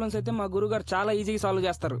 ఇలాంటి ప్రాబ్లమ్స్ అయితే మా గురుగారు చాలా ఈజీగా సాల్వ్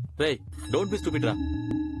చేస్తారు. రేయ్, డోంట్ బి స్టూపిడ్ రా.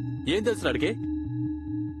 ఏం తెలుసు అడిగే?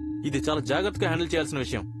 ఇది చాలా జాగ్రత్తగా హ్యాండిల్ చేయాల్సిన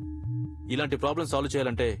విషయం. ఇలాంటి ప్రాబ్లం సాల్వ్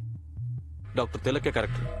చేయాలంటే డాక్టర్ తిలకే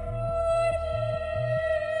కరెక్ట్.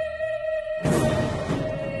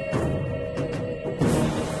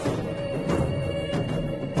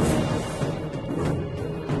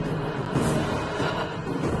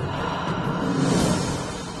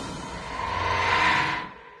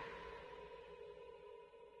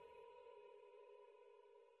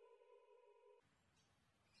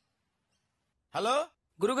 హలో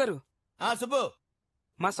గురుగారు, సుబ్బు.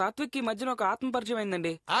 మా సాత్విక్ ఈ మధ్యన ఒక ఆత్మ పరిచయం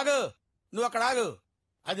అయిందండి. ఆగు, నువ్వు అక్కడ ఆగు.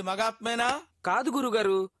 అది మగాత్మేనా? కాదు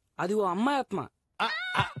గురుగారు, అది ఓ అమ్మాయి ఆత్మ.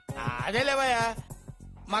 అదేలేవయ్యా,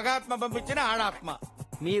 మగాత్మ పంపించిన ఆడాత్మ.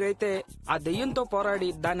 మీరైతే ఆ దెయ్యంతో పోరాడి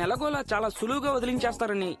దాన్ని ఎలాగోలా చాలా సులువుగా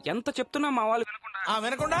వదిలించేస్తారని ఎంత చెప్తున్నా మా వాళ్ళు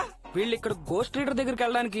వినకుండా వీళ్ళు ఇక్కడ గోస్ట్ రీడర్ దగ్గరికి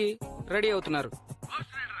వెళ్ళడానికి రెడీ అవుతున్నారు.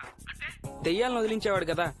 దెయ్యాలను వదిలించేవాడు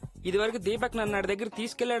కదా, ఇదివరకు దీపక్ నన్ను నాటి దగ్గర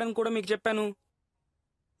తీసుకెళ్లాడని కూడా మీకు చెప్పాను.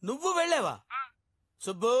 నువ్వు వెళ్ళావా?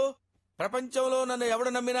 సుబ్బు, ప్రపంచంలో నన్ను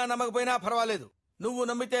ఎవడు నమ్మినా నమ్మకపోయినా పర్వాలేదు. నువ్వు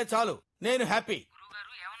నమ్మితే చాలు, నేను హ్యాపీ.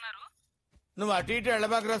 నువ్వు అటు ఇటు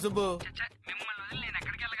వెళ్ళబాకరా సుబ్బు.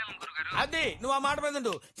 అది నువ్వు ఆ మాట మీద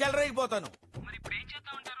ఉండు, చెలరేగిపోతాను.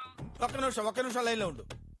 ఒక్క నిమిషం లైన్ లో ఉండు.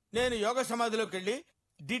 నేను యోగ సమాధిలోకి వెళ్ళి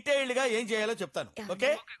డీటెయిల్డ్ గా ఏం చేయాలో చెప్తాను.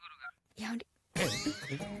 ఓకే?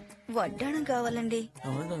 వడ్డాణం కావాలండి.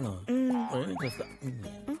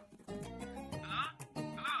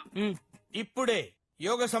 ఇప్పుడే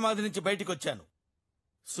యోగ సమాధి నుంచి బయటికి వచ్చాను.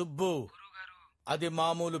 సుబ్బు, అది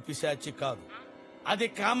మామూలు పిశాచి కాదు, అది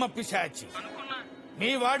కామ పిశాచి. మీ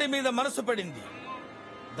వాడి మీద మనసు పడింది.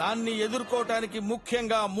 దాన్ని ఎదుర్కోవటానికి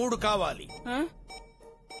ముఖ్యంగా 3 కావాలి.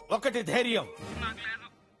 1 ధైర్యం,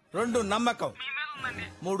 2 నమ్మకం,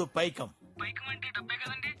 3 పైకం.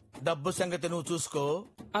 డబ్బు సంగతి నువ్వు చూసుకో.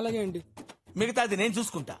 అలాగే అండి. మిగతాది నేను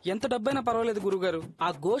చూసుకుంటా. ఎంత డబ్బైనా పర్వాలేదు గురుగారు, ఆ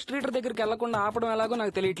గోస్ట్ రీడర్ దగ్గరికి వెళ్లకుండా ఆపడం ఎలాగో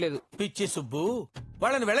నాకు తెలియట్లేదు. పిచ్చి సుబ్బు,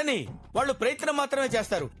 వాళ్ళని వెళ్ళని. వాళ్ళు ప్రయత్నం మాత్రమే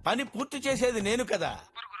చేస్తారు, పని పూర్తి చేసేది నేను కదా.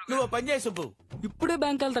 నువ్వు పని చేయి సుబ్బు. ఇప్పుడే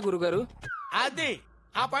బ్యాంక్ వెళ్తా గురుగారు. అది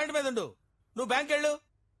ఆ పాయింట్ మీద ఉండు. నువ్వు బ్యాంక్ వెళ్ళు.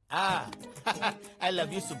 I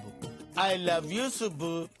love you Subbu, I love you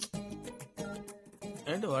Subbu.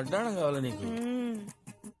 ఏంటి వడ్డాణం కావాలా నీకు?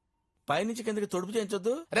 పైనుంచి కిందకి తొడుపు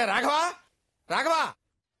చేయించొద్దు. రే రాఘవా, రాఘవా.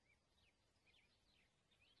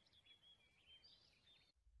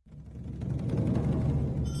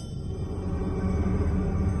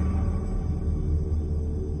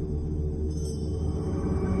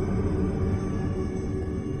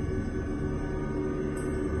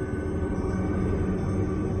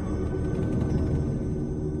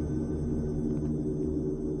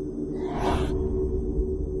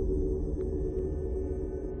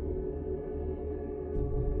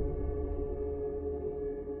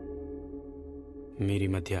 మీరు ఈ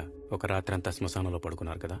మధ్య ఒక రాత్రి అంతా శ్మశానంలో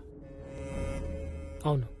పడుకున్నారు కదా?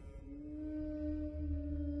 అవును.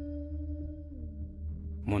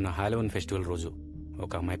 మొన్న హాలోవిన్ ఫెస్టివల్ రోజు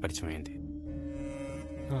ఒక అమ్మాయి పరిచయం అయింది.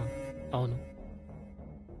 అవును.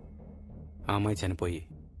 ఆ అమ్మాయి చనిపోయి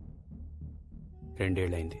 2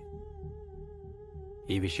 ఏళ్లయింది.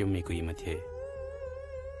 ఈ విషయం మీకు ఈ మధ్య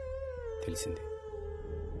తెలిసింది.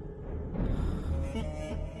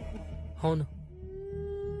 అవును.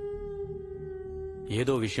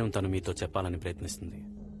 ఏదో విషయం తను మీతో చెప్పాలని ప్రయత్నిస్తుంది,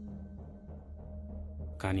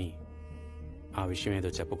 కానీ ఆ విషయం ఏదో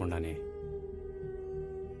చెప్పకుండానే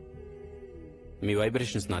మీ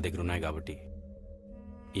వైబ్రేషన్స్ నా దగ్గర ఉన్నాయి కాబట్టి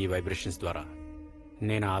ఈ వైబ్రేషన్స్ ద్వారా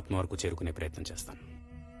నేను ఆత్మ వరకు చేరుకునే ప్రయత్నం చేస్తాను.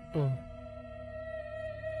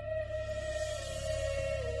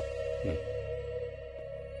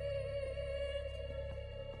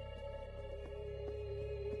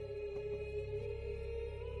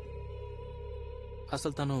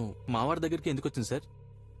 అసలు తను మావాడి దగ్గరికి ఎందుకు వచ్చింది సార్?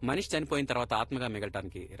 మనిషి చనిపోయిన తర్వాత ఆత్మగా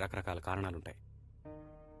మిగలటానికి రకరకాల కారణాలుంటాయి.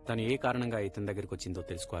 తను ఏ కారణంగా ఇతని దగ్గరికి వచ్చిందో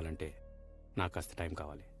తెలుసుకోవాలంటే నాకు కాస్త టైం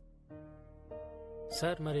కావాలి.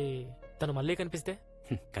 సార్, మరి తను మళ్ళీ కనిపిస్తే?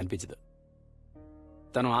 కనిపించదు.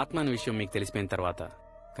 తను ఆత్మ అనే విషయం మీకు తెలిసిపోయిన తర్వాత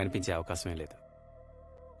కనిపించే అవకాశమే లేదు.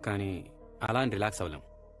 కానీ అలా అని రిలాక్స్ అవ్వలేం.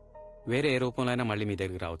 వేరే ఏ రూపంలో అయినా మళ్ళీ మీ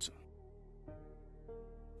దగ్గరికి రావచ్చు.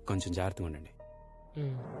 కొంచెం జాగ్రత్తగా ఉండండి.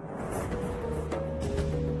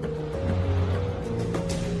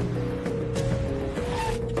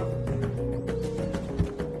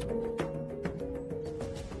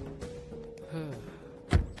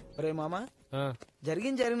 రే మామా,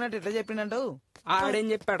 జరిగినట్టు ఎట్లా చెప్పిండంటావు? ఆడేం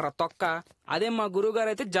చెప్పాడు రా తొక్క. అదే మా గురువు గారు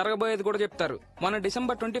అయితే జరగబోయేది కూడా చెప్తారు. మన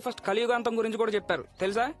December 21 కలియుగాంతం గురించి కూడా చెప్పారు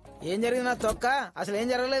తెలుసా? ఏం జరిగింది నా తొక్క? అసలు ఏం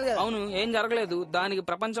జరగలేదు కదా. అవును, ఏం జరగలేదు. దానికి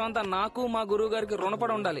ప్రపంచం అంతా నాకు మా గురువు గారికి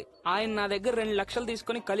రుణపడి ఉండాలి. ఆయన నా దగ్గర 2 లక్షలు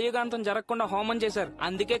తీసుకుని కలియుగాంతం జరగకుండా హోమం చేశారు.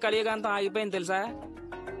 అందుకే కలియుగాంతం ఆగిపోయింది తెలుసా?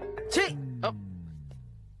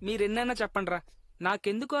 మీరెన్నైనా చెప్పండి రా,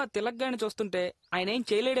 నాకెందుకు ఆ తిలక్ చూస్తుంటే ఆయన ఏం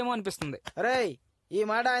చేయలేడేమో అనిపిస్తుంది. రేయ్, ఈ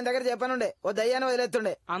మాట ఆయన దగ్గర చెప్పనుండే ఓ దయ్యాన్ని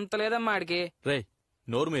వదిలేస్తుండే. అంత లేదమ్మా ఆడికి. రే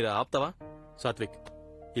నోరు మీద ఆప్తావా సాత్విక్?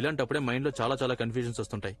 ఇలాంటప్పుడే మైండ్ లో చాలా చాలా కన్ఫ్యూజన్స్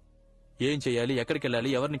వస్తుంటాయి. ఏం చేయాలి, ఎక్కడికి వెళ్ళాలి,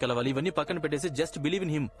 ఎవరిని కలవాలి, ఇవన్నీ పక్కన పెట్టేసి జస్ట్ బిలీవ్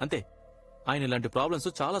ఇన్ హిమ్ అంతే. ఆయన ఇలాంటి ప్రాబ్లమ్స్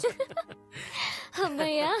చాలా.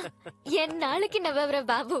 అమ్మయ్యా, ఎన్నాళ్ళకి నవ్వెవరా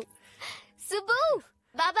బాబు. సుబ్బు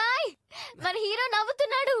బాబాయ్, మన హీరో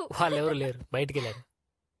నవ్వుతున్నాడు. వాళ్ళెవరు లేరు, బయటికి వెళ్ళారు.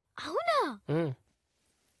 అవునా?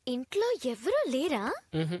 ఇంట్లో ఎవరూ లేరా?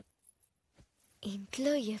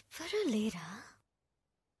 ఇంట్లో ఎవ్వరూ లేరా?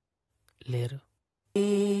 లేరు.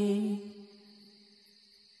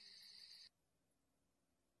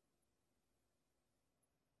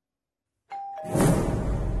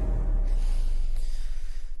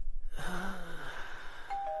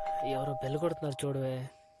 ఎవరో బెల్ కొడుతున్నారు చూడవే.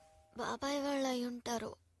 బాబాయ్ వాళ్ళు అయి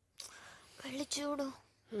ఉంటారు, వెళ్ళి చూడు.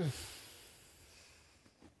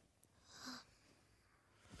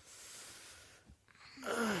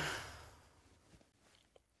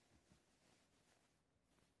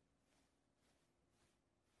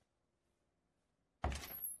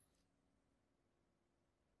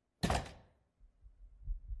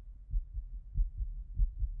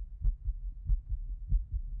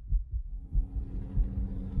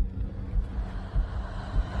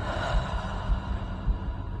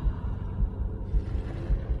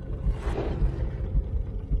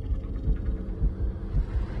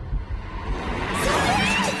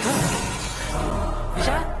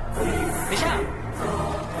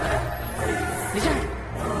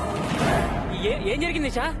 ఏం జరిగింది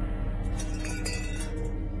నిషా?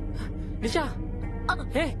 నిషా,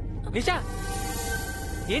 హే నిషా,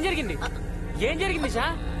 ఏం జరిగింది? ఏం జరిగింది నిషా?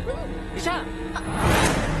 నిషా,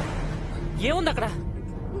 ఏముంది అక్కడ?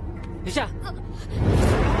 నిషా,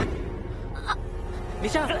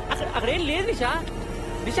 నిషా, అక్కడ ఏం లేదు నిషా.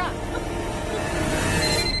 నిషా,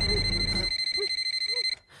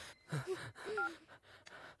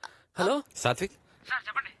 హలో సాత్విక్,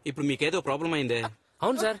 ఇప్పుడు మీకేదో ప్రాబ్లం అయిందే?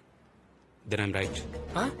 అవును సార్. Then I'm right.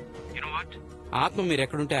 ఆత్మ మీరు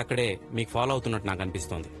ఎక్కడుంటే అక్కడే మీకు ఫాలో అవుతున్నట్టు నాకు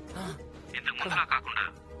అనిపిస్తోంది.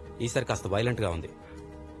 ఈసారి కాస్త వైలెంట్ గా ఉంది.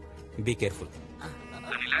 Be careful.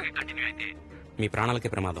 మీ ప్రాణాలకే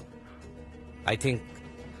ప్రమాదం. ఐ థింక్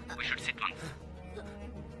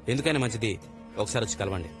ఎందుకైనా మంచిది ఒకసారి వచ్చి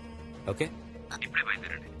కలవండి. ఓకే,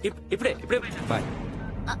 ఇప్పుడే ఇప్పుడే బాయ్.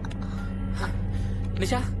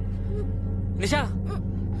 నిషా, నిషా,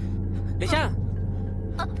 నిషా,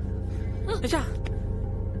 నిషా,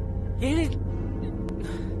 ఏది?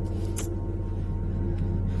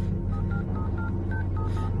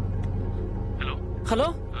 హలో,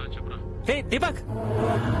 హే Deepak,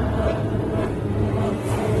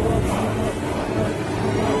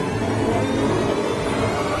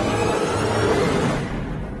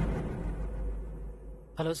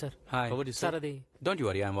 hello sir. Hi sir, అది don't you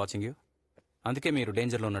worry, I'm watching you. అందుకే మీరు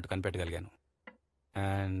డేంజర్లో ఉన్నట్టు కనిపెట్టగలిగాను.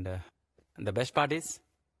 And the best part is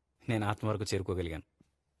నేను ఆత్మ వరకు చేరుకోగలిగాను.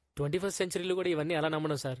 21st సెంచరీలో కూడా ఇవన్నీ అలా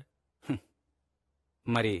నమ్మను సార్.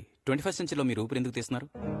 మరి 21st సెంచరీలో మీరు ఊపిరి ఎందుకు తీస్తున్నారు?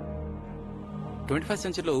 21st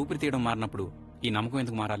సెంచరీలో ఊపిరి తీయడం మారినప్పుడు ఈ నమ్మకం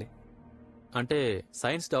ఎందుకు మారాలి? అంటే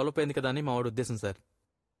సైన్స్ డెవలప్ అయింది కదా అని మా వాడు ఉద్దేశం సార్.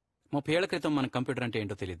 30 ఏళ్ల క్రితం మన కంప్యూటర్ అంటే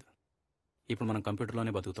ఏంటో తెలియదు. ఇప్పుడు మనం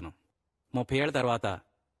కంప్యూటర్లోనే బతుకుతున్నాం. 30 ఏళ్ల తర్వాత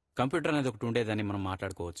కంప్యూటర్ అనేది ఒకటి ఉండేదని మనం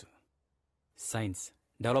మాట్లాడుకోవచ్చు. Science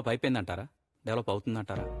develop అయిపోయిందంటారా? డెవలప్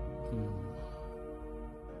అవుతుందంటారా?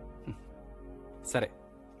 సరే,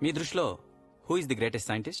 మీ దృష్టిలో who is the greatest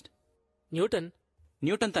scientist? Newton.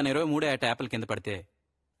 Newton తన 23 ఏట యాపిల్ కింద పడితే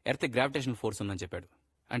ఎర్త్ గ్రావిటేషనల్ ఫోర్స్ ఉందని చెప్పాడు.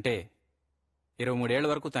 అంటే 23 ఏళ్ల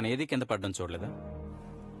వరకు తను ఏది కింద పడడం చూడలేదా?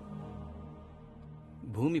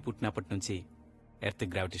 భూమి పుట్టినప్పటి నుంచి ఎర్త్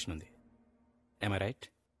గ్రావిటేషన్ ఉంది. ఏమై రైట్?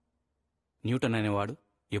 న్యూటన్ అనేవాడు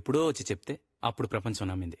ఎప్పుడో వచ్చి చెప్తే అప్పుడు ప్రపంచం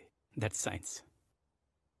నమ్మింది. That's science.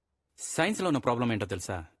 సైన్స్లో ఉన్న ప్రాబ్లం ఏంటో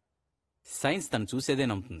తెలుసా? సైన్స్ తను చూసేదే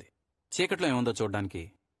నమ్ముతుంది. చీకట్లో ఏముందో చూడడానికి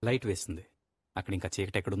లైట్ వేస్తుంది. అక్కడ ఇంకా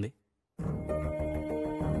చీకటి ఎక్కడుంది?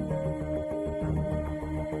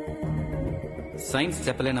 సైన్స్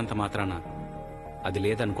చెప్పలేనంత మాత్రాన అది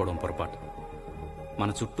లేదనుకోవడం పొరపాటు. మన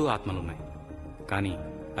చుట్టూ ఆత్మలున్నాయి, కానీ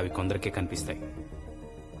అవి కొందరికే కనిపిస్తాయి.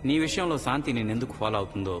 నీ విషయంలో శాంతి నేనెందుకు ఫాలో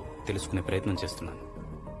అవుతుందో తెలుసుకునే ప్రయత్నం చేస్తున్నాను.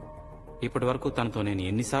 ఇప్పటి వరకు తనతో నేను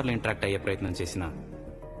ఎన్నిసార్లు ఇంటరాక్ట్ అయ్యే ప్రయత్నం చేసినా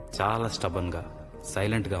చాలా స్టబన్గా,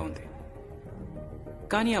 సైలెంట్గా ఉంది.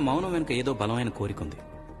 కానీ ఆ మౌనం వెనుక ఏదో బలమైన కోరిక ఉంది.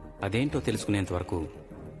 అదేంటో తెలుసుకునేంత వరకు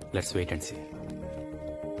లెట్స్ వెయిట్ అండ్ సీ.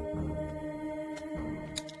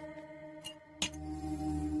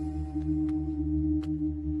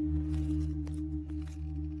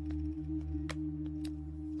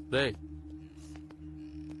 రేయ్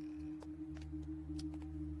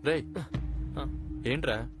రేయ్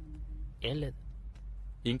ఏంట్రా? ఏం లేదు.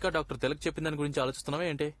 ఇంకా డాక్టర్ తెలక్ చెప్పిన దాని గురించి ఆలోచిస్తున్నావా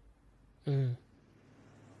ఏంటి?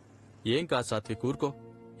 ఏం కాదు సాత్విక్, ఊరుకో,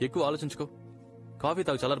 ఎక్కువ ఆలోచించుకో. కాఫీ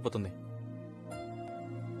తాగు, చల్లారిపోతుంది.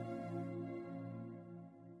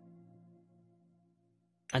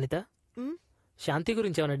 అనిత, శాంతి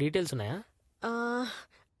గురించి ఏమైనా డీటెయిల్స్ ఉన్నాయా?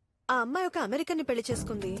 ఆ అమ్మాయి ఒక అమెరికన్ ని పెళ్లి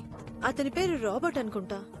చేసుకుంది. అతని పేరు రాబర్ట్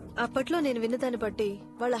అనుకుంటా. అప్పట్లో నేను విన్నదాన్ని బట్టి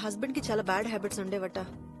వాళ్ళ హస్బెండ్ కి చాలా బ్యాడ్ హ్యాబిట్స్ ఉండేవట.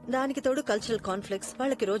 దానికి తోడు కల్చరల్ కాన్ఫ్లిక్ట్స్,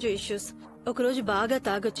 వాళ్ళకి రోజు ఇష్యూస్. ఒక రోజు బాగా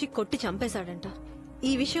తాగొచ్చి కొట్టి చంపేశాడంట.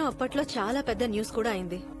 ఈ విషయం అప్పట్లో చాలా పెద్ద న్యూస్ కూడా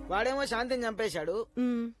అయింది. వాడేమో శాంతిని చంపేశాడు,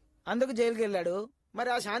 అందుకు జైలుకి వెళ్ళాడు. మరి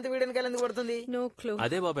ఆ శాంతి వీడికి ఎందుకు పడుతుంది? No clue.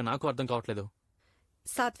 అదే బాబాయ్, నాకు అర్థం కావట్లేదు.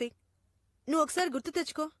 సాత్విక్, నువ్వు ఒకసారి గుర్తు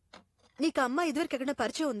తెచ్చుకో. నీకు అమ్మ ఇదివరకు ఎక్కడ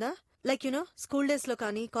పరిచయం ఉందా? లైక్ యునో స్కూల్ డేస్ లో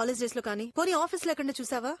కానీ, కాలేజ్ డేస్ లో కానీ, పోనీ ఆఫీస్ లో ఎక్కడ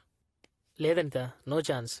చూసావా? లేదనిత, నో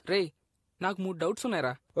ఛాన్స్. రేయ్, నాకు 3 డౌట్స్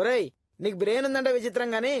ఉన్నాయరా. ఒరేయ్, నీకు బ్రెయిన్ ఉందంటే విచిత్రం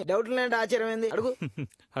గానీ డౌట్లు లేంటే ఆశ్చర్యం ఏంది? అడుగు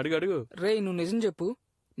అడుగు అడుగు. రేయ్, నువ్వు నిజం చెప్పు,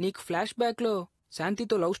 నీకు ఫ్లాష్ బ్యాక్ లో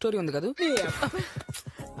శాంతితో లవ్ స్టోరీ ఉంది కదా?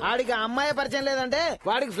 ఆడికి అమ్మాయి పరిచయం లేదంటే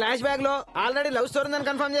వాడికి ఫ్లాష్ బ్యాక్ లో ఆల్రెడీ లవ్ స్టోరీ ఉందని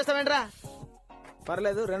కన్ఫర్మ్ చేస్తావేంట్రా?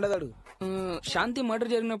 పర్లేదు, రెండోది అడుగు. శాంతి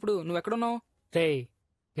మర్డర్ జరిగినప్పుడు నువ్వు ఎక్కడున్నావు? రేయ్,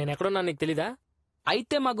 నేను ఎక్కడున్నా నీకు తెలీదా?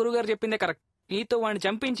 అయితే మా గురుగారు చెప్పిందే కరెక్ట్. నీతో వాడిని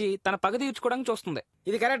చంపించి తన పగ తీర్చుకోవడానికి చూస్తుంది.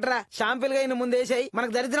 ఇది కరెక్ట్ రా. షాంపిల్ గా ఇన్ని ముందేసాయి,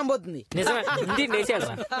 మనకు దరిద్రం పోతుంది. నిజమే, ఇంటిని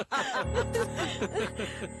వేసేయాలరా.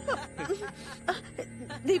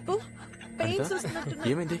 దీపు,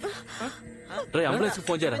 ఏమైంది? రే, అంబులెన్స్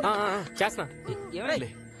ఫోన్ చేయరా. చేస్తున్నా.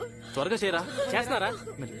 త్వరగా చేయరా. చేస్తున్నారా?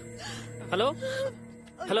 Hello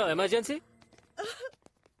hello, emergency.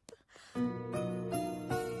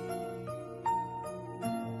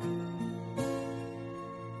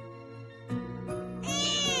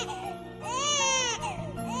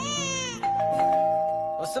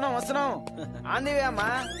 వస్తున్నాం ఆందివే అమ్మా.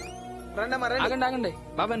 రండమ్మా రండి. ఆగండి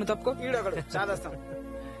బాబాయ్, నువ్వు తప్పుకో. ఈడొకడు చాదస్తాం.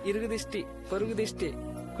 ఇరుగు దిష్టి, పొరుగు దిష్టి,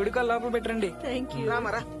 కుడికాలు లోపల పెట్టండి.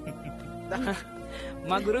 రామరా.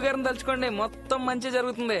 మా గురుగారిని తలుచుకోండి, మొత్తం మంచి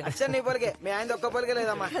జరుగుతుంది. అచ్చా, నీ పొలికే, మీ ఆయన ఒక్క పొలికే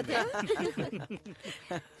లేదమ్మా.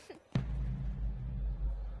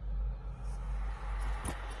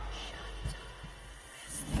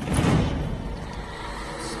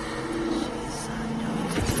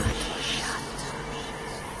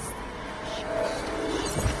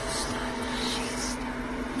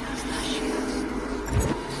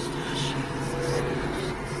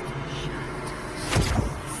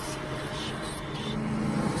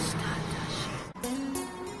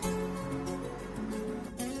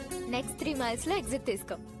 నెక్స్ట్ 3 miles లో ఎగ్జిట్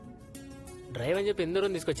తీసుకో. డ్రైవ్ అని చెప్పి ఎందరూ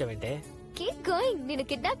తీసుకొచ్చావంటే? కీప్ గోయింగ్, నేను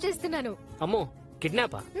కిడ్నాప్ చేస్తున్నాను. అమ్మో,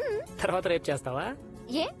 కిడ్నాపా? తర్వాత రేపు చేస్తావా?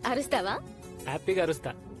 ఏ అరుస్తావా? హ్యాపీగా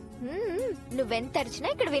అరుస్తా. నువ్వెంత అరిచినా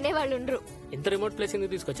ఇక్కడ వినేవాళ్ళు ఉండరు. ఇంత రిమోట్ ప్లేస్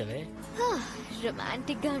ఎందుకు తీసుకొచ్చావే?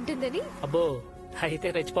 రొమాంటిక్ గా ఉంటుందని. అబ్బో, అయితే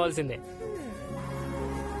రెచ్చిపోవాల్సిందే.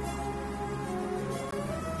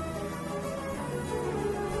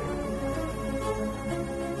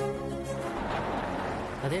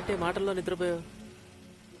 అదేంటి మాటల్లో నిద్రపోయావు?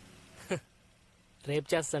 రేపు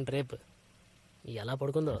చేస్తాను, రేపు. ఎలా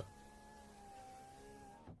పడుకుందో.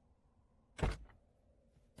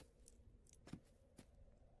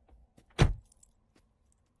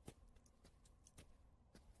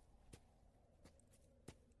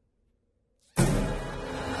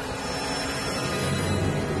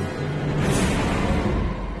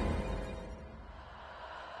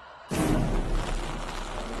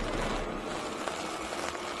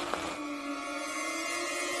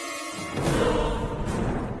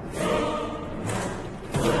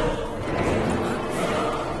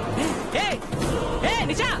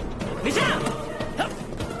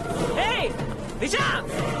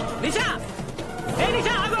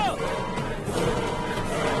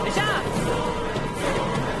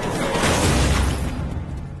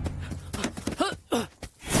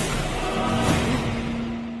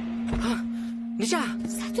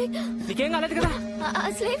 నీకేం కాలేదు కదా?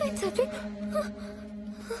 అసలేమైంది సాత్విక్?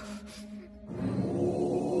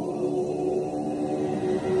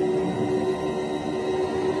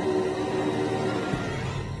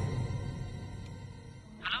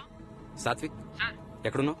 సాత్విక్,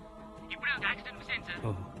 ఎక్కడున్నావు?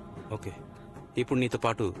 ఓకే, ఇప్పుడు నీతో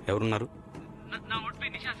పాటు ఎవరున్నారు?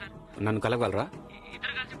 నన్ను కలగలరా?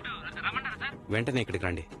 వెంటనే ఇక్కడికి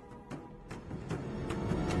రండి.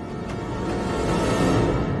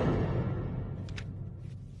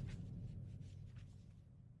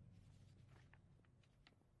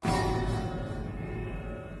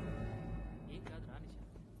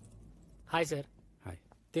 Hi sir. హాయ్.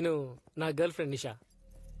 తిను నా girl friend Nisha.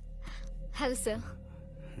 Hello sir.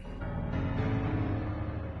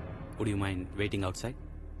 Would you mind waiting out side?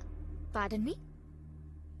 Pardon మీ.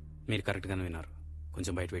 మీరు కరెక్ట్గానే విన్నారు.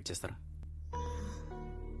 కొంచెం బయట వెయిట్ చేస్తారా?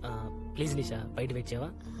 ప్లీజ్ నిషా, బయట వెయిట్ చేయవా?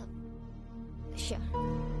 షూర్.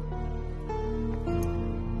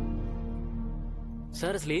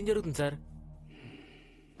 సార్ అసలు ఏం జరుగుతుంది సార్?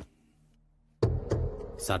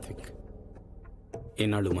 సాత్విక్,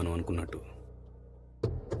 ఏనాళ్ళు మనం అనుకున్నట్టు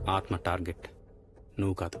ఆత్మ టార్గెట్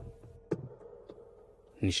నువ్వు కాదు,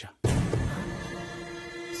 నిషా.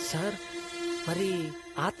 సార్ మరి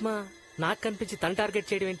ఆత్మ నాకు కనిపించి తన టార్గెట్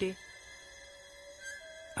చేయడం ఏంటి?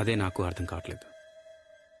 అదే నాకు అర్థం కావట్లేదు.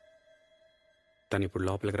 తను ఇప్పుడు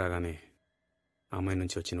లోపలికి రాగానే ఆ అమ్మాయి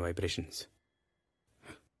నుంచి వచ్చిన vibrations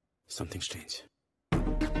something strange.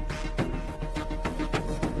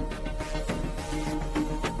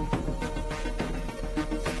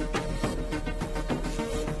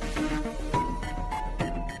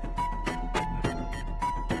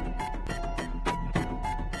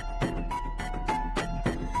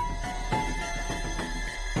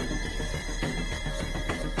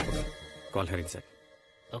 Call her inside.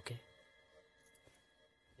 Okay.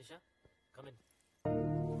 Nisha, come in.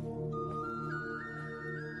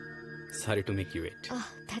 Sorry to make you wait. Oh,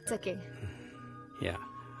 that's okay. Yeah,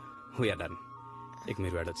 we are done. ఇక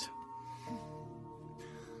మీరు వెళ్ళొచ్చు.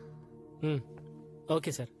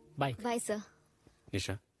 Okay sir, bye. Bye sir.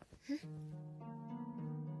 Nisha,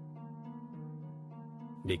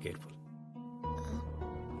 be careful.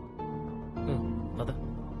 పద.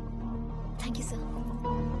 Thank you sir.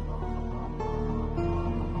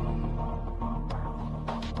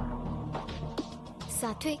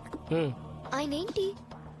 సాత్విక్, ఆయన ఏంటి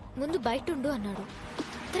ముందు బయట ఉండు అన్నాడు,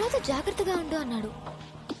 తర్వాత జాగ్రత్తగా ఉండు అన్నాడు.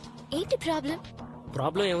 ఏంటి ప్రాబ్లం?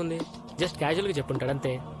 ప్రాబ్లం ఏముంది, జస్ట్ క్యాజువల్ గా చెప్పుంటాడు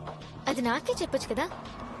అంతే. అది నాకే చెప్పొచ్చు కదా,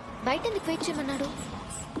 బయట ఎందుకు వెయిట్ చేయమన్నాడు?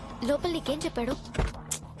 లోపల నీకేం చెప్పాడు?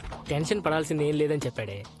 టెన్షన్ పడాల్సింది ఏం లేదని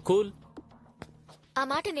చెప్పాడే. కూల్. ఆ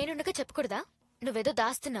మాట నేనుండగా చెప్పకూడదా? నువ్వేదో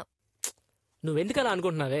దాస్తున్నావు. నువ్వెందుకు అలా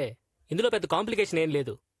అనుకుంటున్నావే? ఇందులో పెద్ద కాంప్లికేషన్ ఏం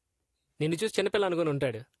లేదు. నిన్ను చూసి చిన్నపిల్ల అనుకుని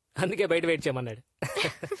ఉంటాడు, అందుకే బయట వెయిట్ చేయమన్నాడు.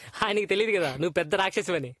 ఆయనకి తెలియదు కదా నువ్వు పెద్ద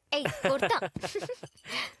రాక్షసువని.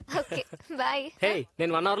 బాయ్. హే,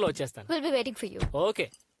 నేను 1 hour లో వచ్చేస్తాను. Will be waiting for you. Okay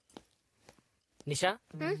నిషా,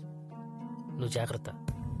 నువ్వు జాగ్రత్త.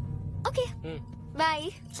 Okay bye.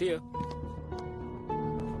 See you.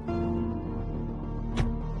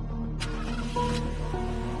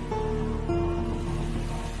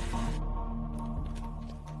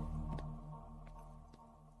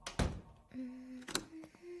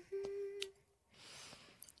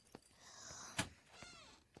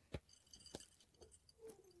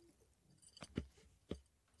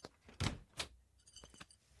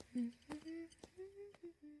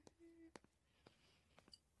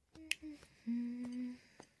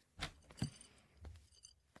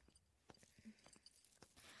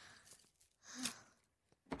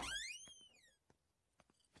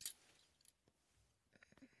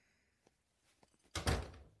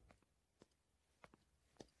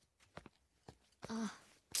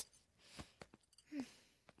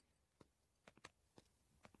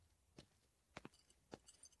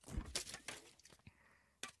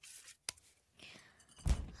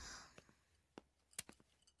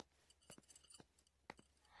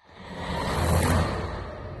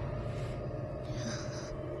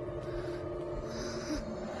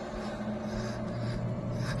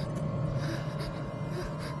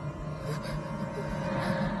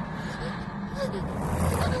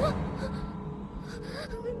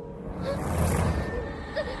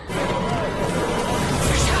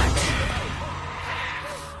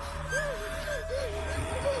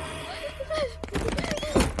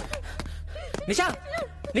 నిషా,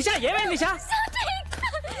 నిషా, ఏమైంది నిషా?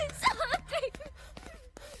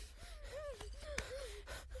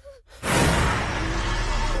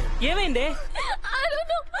 ఏమైంది?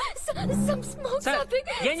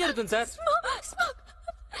 ఏం జరుగుతుంది సార్?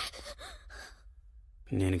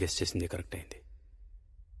 నేను గెస్ట్ చేసింది కరెక్ట్ అయింది.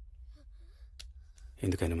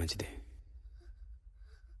 ఎందుకైనా మంచిది,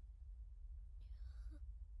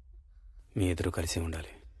 మీ ఇద్దరు కలిసి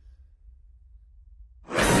ఉండాలి.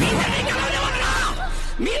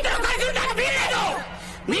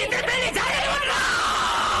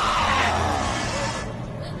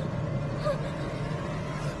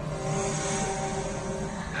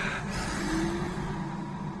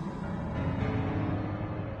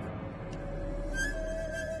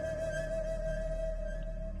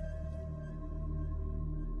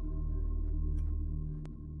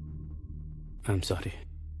 I'm sorry.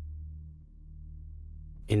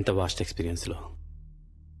 ఇంత వాస్ట్ ఎక్స్పీరియన్స్లో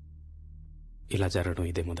ఇలా జరగడం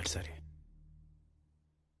ఇదే మొదటిసారి.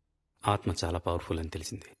 ఆత్మ చాలా పవర్ఫుల్ అని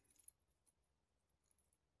తెలిసింది.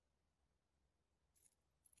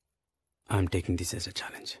 I'm taking this as a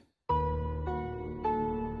challenge.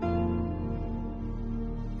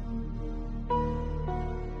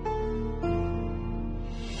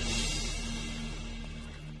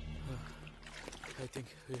 I think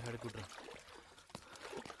we had good run.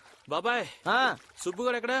 బాబాయ్, సుబ్బు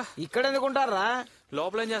గారు ఎక్కడ? ఇక్కడ ఎందుకుంటారా?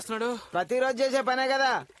 లోపల ఏం చేస్తున్నాడు? ప్రతిరోజు చేసే పనే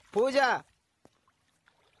కదా, పూజ.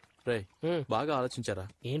 రే, బాగా ఆలోచించారా?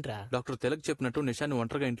 ఏంట్రా? డాక్టర్ తిలక్ చెప్పినట్టు నిషాన్ని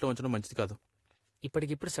ఒంటరిగా ఇంట్లో ఉంచడం మంచిది కాదు.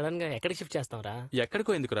 ఇప్పటికిప్పుడు సడన్ గా ఎక్కడికి షిఫ్ట్ చేస్తాంరా?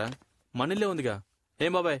 ఎక్కడికో ఎందుకురా, మన ఇల్లే ఉందిగా.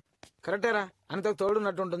 ఏం బాబాయ్? కరెక్టేరా, అనితకు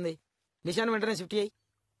తోడున్నట్టు ఉంటుంది. నిషాన్ వెంటనే షిఫ్ట్ చేయి.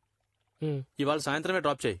 ఇవాళ సాయంత్రమే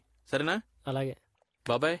డ్రాప్ చేయి, సరేనా? అలాగే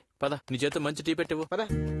బాబాయ్, పద, నీ చేత మంచి టీ పెట్టివ్వు. పద.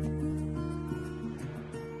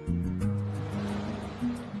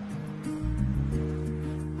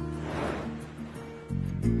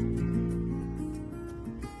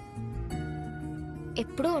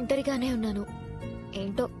 ఎప్పుడూ ఒంటరిగానే ఉన్నాను.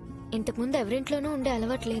 ఏంటో ఇంతకుముందు ఎవరింట్లోనూ ఉండే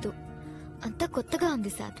అలవాట్లేదు. అంతా కొత్తగా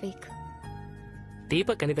ఉంది సాత్విక్.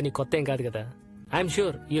 దీపక్ అనిత నీ కొత్త ఏం కాదు కదా. I'm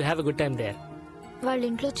sure you have a good time there. వాళ్ళ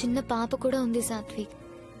ఇంట్లో చిన్న పాప కూడా ఉంది సాత్విక్.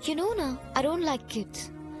 యు నో నా, I don't like kids.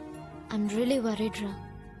 I'm really worried రా.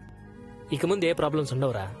 ఇక ముందు ఏ problems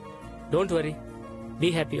ఉండవురా. Don't worry,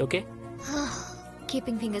 be happy, okay?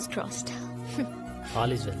 Keeping fingers crossed.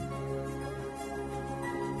 All is well.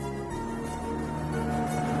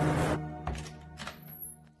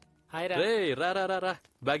 Hi రా. రా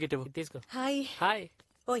బ్యాగ్ ఇటు తీసుకో. హాయ్. హాయ్.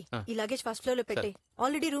 ఓయ్, ఈ లగేజ్ ఫస్ట్ ఫ్లోర్ లో పెట్టే.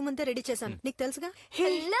 ఆల్రెడీ రూమ్ అంతా రెడీ చేశాను, నీకు తెలుసుగా.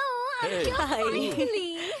 Hello.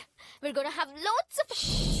 We're gonna have lots of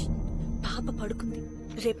పాప పడుకుంది,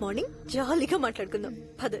 రేపు మార్నింగ్ జాలీగా మాట్లాడుకుందాం.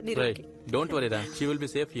 పద నీ రూమ్కి. డోంట్ వరీ రా, she will be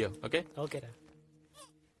safe here, okay? Okay రా.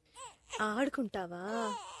 ఆడుకుంటావా?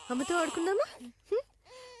 అమ్మతో ఆడుకుందామా?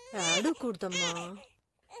 ఆడుకూడదమ్మా,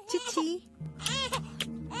 చిచ్చి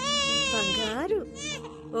బంగారు.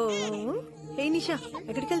 ఓ ఏ నిషా,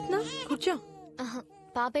 ఎక్కడికి వెళ్తున్నా? కూర్చో.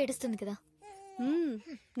 పాప ఏడుస్తుంది కదా.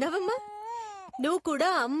 నవమ్మా, నువ్వు కూడా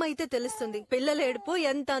అమ్మ అయితే తెలుస్తుంది పిల్లల ఏడుపు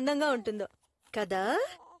ఎంత అందంగా ఉంటుందో కదా.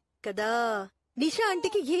 కదా, నిషా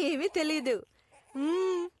ఆంటీకి ఏమీ తెలియదు.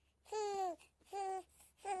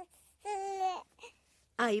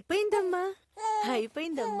 అయిపోయిందమ్మా,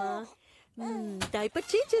 అయిపోయిందమ్మా. డైపర్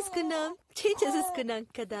చేసేసుకున్నాం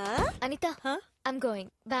కదా. Anitha, I'm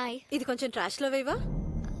going, bye. ఇది కొంచెం ట్రాష్ లో వేవా?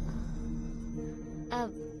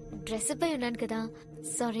 డ్రెస్ అప్ అయి ఉన్నాను కదా,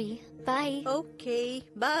 sorry. Bye. Okay,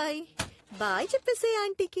 bye. Bye చెప్పేసే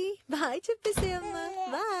ఆంటీకి, బాయ్ చెప్పేసే అమ్మా,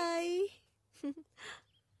 బాయ్.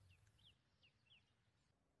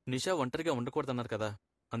 నిషా ఒంటరిగా ఉండకూడదన్నారు కదా,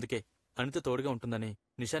 అందుకే అనిత తోడుగా ఉంటుందని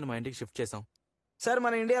నిషాని మా ఇంటికి షిఫ్ట్ చేశాం. సార్,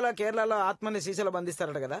 మన ఇండియాలో కేరళలో ఆత్మని సీసాలో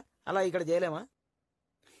బంధిస్తారట కదా, అలా ఇక్కడ చేయలేమా?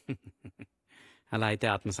 అలా అయితే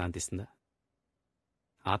ఆత్మ శాంతిస్తుందా?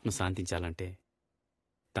 ఆత్మ శాంతించాలంటే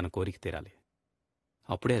తన కోరిక తీరాలి,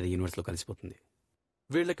 అప్పుడే అది యూనివర్స్లో కలిసిపోతుంది.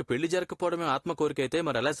 వీళ్ళకి పెళ్లి జరగకపోవడమే ఆత్మ కోరిక అయితే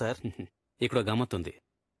మరి ఎలా సార్? ఇక్కడ గమ్మత్తుంది.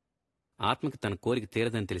 ఆత్మకి తన కోరిక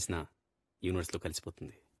తీరదని తెలిసినా యూనివర్స్లో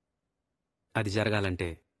కలిసిపోతుంది. అది జరగాలంటే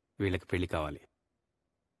వీళ్ళకి పెళ్లి కావాలి.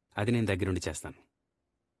 అది నేను దగ్గరుండి చేస్తాను,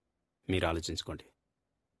 మీరు ఆలోచించుకోండి.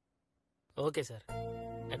 Okay sir,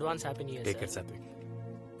 advance happy new year. Take care Satvik.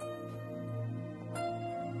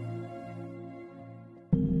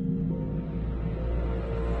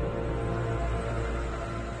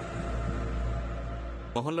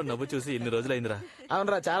 మొహంలో నవ్వు చూసి ఇన్ని రోజులైందిరా.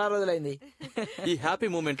 అవునరా, చాలా రోజులైంది. ఈ హ్యాపీ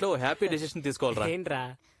మూమెంట్ లో హ్యాపీ డెసిషన్ తీసుకోవాలరా. ఏంట్రా?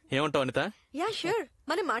 ఏమంటావు అనిత? యా షూర్,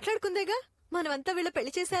 మనం మాట్లాడుకుందేగా మనమంతా వీళ్ళ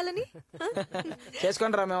పెళ్లి చేసేయాలని.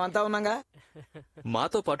 చేసుకోండి రా, మేమంతా ఉన్నాగా.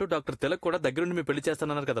 మాతో పాటు డాక్టర్ తిలక్ కూడా దగ్గరుండి మీ పెళ్లి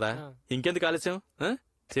చేస్తానన్నారు కదరా, ఇంకెందుకు ఆలస్యం?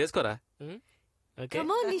 చేసుకోరా.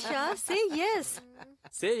 Come on, Nisha, say yes.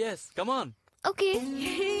 Say yes, come on. Okay.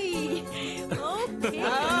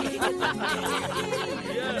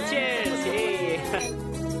 Cheers.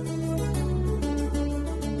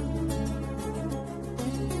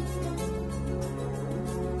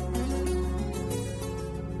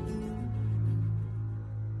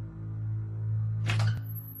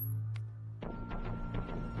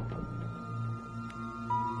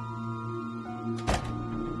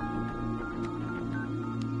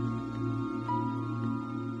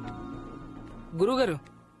 గురుగారు,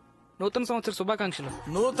 నూతన సంవత్సర శుభాకాంక్షలు.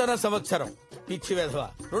 నూతన సంవత్సరం పిచ్చి వెధవ.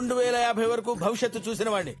 2050 వరకు భవిష్యత్తు చూసిన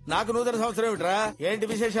వాడిని నాకు నూతన సంవత్సరం ఏమిట్రా? ఏంటి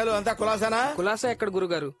విశేషాలు? అంతా కులాసానా? కులాసా ఎక్కడ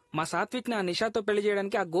గురుగారు? మా సాత్విక్ ని ఆ నిషాతో పెళ్లి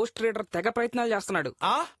చేయడానికి ఆ గోస్ట్ రీడర్ తెగ ప్రయత్నాలు చేస్తున్నాడు.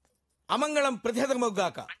 ఆ అమంగళం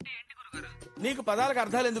ప్రతిహతమొగ్గాక. నీకు పదాలకు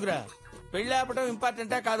అర్థాలు ఎందుకురా? పెళ్లి ఆపటం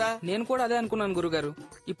ఇంపార్టెంటా కాదా? నేను కూడా అదే అనుకున్నాను గురుగారు.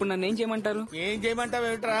 ఇప్పుడు నన్ను ఏం చేయమంటారు? ఏం చేయమంటావు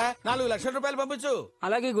ఏమిట్రా? 4 లక్షల రూపాయలు పంపించు.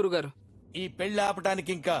 అలాగే గురుగారు. ఈ పెళ్లి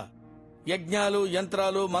ఆపటానికి ఇంకా యజ్ఞాలు,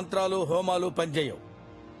 యంత్రాలు, మంత్రాలు, హోమాలు పనిచేయవు.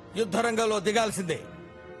 యుద్ధ రంగంలో దిగాల్సిందే,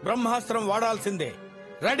 బ్రహ్మాస్త్రం వాడాల్సిందే.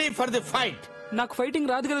 Ready for the fight. నాకు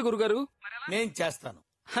ఫైటింగ్ రాదు కదా గురుగారు. నేను చేస్తాను.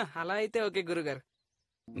 అలా అయితే ఓకే గురుగారు.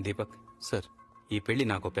 దీపక్ సార్, ఈ పెళ్లి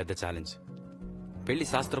నాకు పెద్ద ఛాలెంజ్. పెళ్లి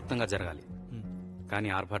శాస్త్రోక్తంగా జరగాలి, కానీ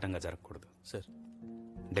ఆర్భాటంగా జరగకూడదు సార్.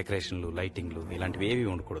 డెకరేషన్లు, లైటింగ్లు ఇలాంటివి ఏవి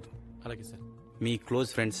ఉండకూడదు. అలాగే సార్. మీ క్లోజ్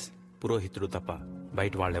ఫ్రెండ్స్, పురోహితుడు తప్ప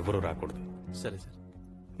బయట వాళ్ళెవ్వరూ రాకూడదు. సరే సార్.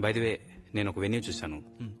 బై ది వే, నేను ఒక వెన్యూ చూశాను.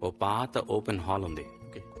 ఓ పాత ఓపెన్ హాల్ ఉంది,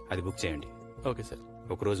 అది బుక్ చేయండి. Okay sir.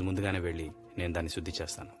 ఒక రోజు ముందుగానే వెళ్ళి నేను దాన్ని శుద్ధి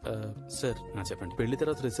చేస్తాను. సార్ చెప్పండి. పెళ్లి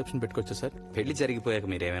తర్వాత రిసెప్షన్ పెట్టుకోవచ్చు సార్? పెళ్లి జరిగిపోయాక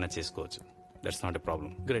మీరు ఏమైనా చేసుకోవచ్చు, that's not a problem.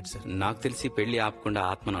 Great sir. నాకు తెలిసి పెళ్లి ఆపకుండా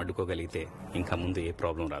ఆత్మను అడ్డుకోగలిగితే ఇంకా ముందు ఏ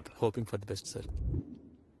ప్రాబ్లం రాదు. Hoping for the best sir.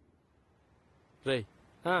 Ray,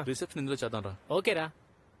 reception ఇందులో చేద్దాం రా. ఓకేరా,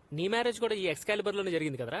 నీ మ్యారేజ్ కూడా ఈ ఎక్స్కాలిబర్ లోనే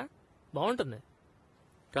జరిగింది కదరా, బాగుంటుంది.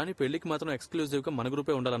 కానీ పెళ్లికి మాత్రం ఎక్స్క్లూజివ్ గా మన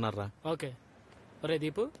గ్రూపే ఉండాలన్నారా? ఓకే. ఒరే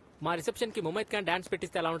దీపు, మా రిసెప్షన్ కి ముమైత్ ఖాన్ డాన్స్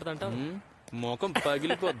పెట్టిస్తే ఎలా ఉంటుందంటావు? మోకం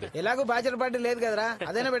పగిలిపోద్ది. ఎలాగో బ్యాచులర్ పార్టీ లేదు కదరా,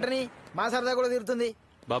 అదేనా బెటర్ని, మా సరదా కూడా తీరుతుంది.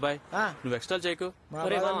 బాబాయ్, నువ్వు ఎక్స్ట్రా చేయకు.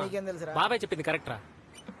 ఒరే మామ, మీకేం తెలుసురా? బాబాయ్ చెప్పింది కరెక్ట్ రా.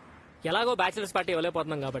 ఎలాగో బ్యాచులర్స్ పార్టీ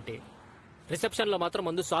ఇవ్వలేకపోతున్నాం కాబట్టి రిసెప్షన్ లో మాత్రం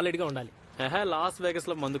మందు సాలిడ్ గా ఉండాలి. లాస్ వేగస్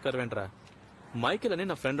లో మందు కరవేంట్రా. మైకిల్ అని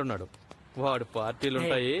నా ఫ్రెండ్ ఉన్నాడు, వాడు పార్టీలు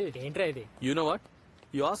ఉంటాయి. ఏంట్రా ఇది? You know what,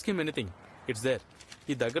 you ask him anything, it's there.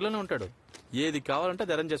 ఈ దగ్గరలోనే ఉంటాడు, ఏది కావాలంటే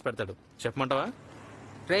అది అరేంజ్ చేసి పెడతాడు. చెప్పమంటావా?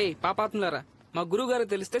 రేయ్ పాపాత్ములారా, మా గురువు గారు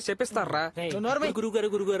తెలిస్తే చెప్పిస్తారా?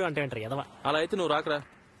 గురుగారు అంటే అంటారు ఎదవా. అలా అయితే నువ్వు రాకరా,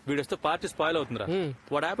 వీడొస్తే పార్టీ స్పాయిల్ అవుతుందిరా.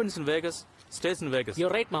 What happens in Vegas stays in Vegas.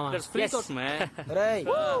 You're right మామా. రేయ్,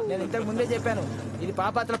 నేను ఇంతకు ముందే చెప్పాను, ఇది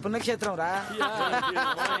పాపాత్ర పుణ్యక్షేత్రం రా.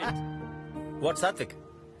 వాట్ సాత్విక్,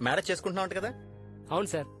 మ్యారేజ్ చేసుకుంటున్నావు కదా? అవును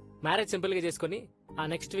సార్, మ్యారేజ్ సింపుల్ గా చేసుకుని ఆ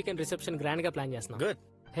నెక్స్ట్ వీకెండ్ రిసెప్షన్ గ్రాండ్ గా ప్లాన్ చేస్తున్నాం. Good.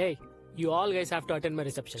 Hey, you all guys have to attend my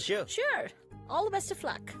reception. Sure. All the best of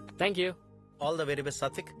luck. Thank you. All the very best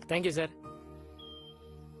Satvik. Thank you sir.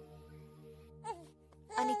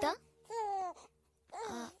 Anitha,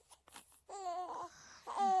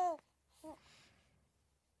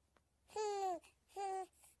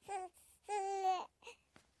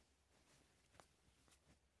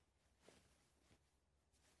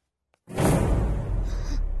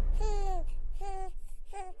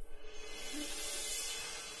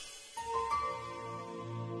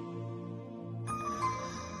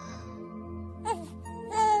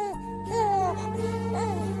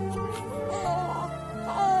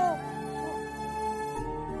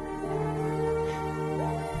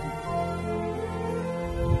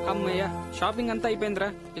 అమ్మయ్యా, shopping అంతా అయిపోయిందిరా,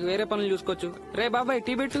 ఇక వేరే పనులు చూసుకోవచ్చు. రే బాబాయ్,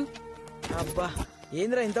 టీ పెట్టు. అబ్బా,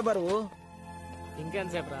 ఏంద్రా ఇంత బరువు?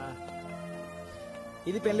 ఇంకెంతసేపు రా?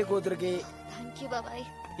 ఇది పెళ్లి కూతురికి, థ్యాంక్ యూ బాబాయ్.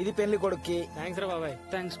 ఇది పెళ్లి కొడుక్కి. థ్యాంక్స్ రా బాబాయ్.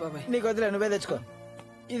 థ్యాంక్స్ బాబాయ్. నీకు వదిలే, నువ్వే తెచ్చుకో.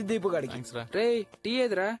 ఇది దీపు గాడికి. రే టీ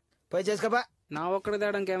ఏదిరా? పోయి చేసుకోపా. నా ఒక్కడి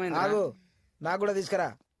తేడానికి ఏమైంది? ఆగు, నాకు కూడా తీసుకురా.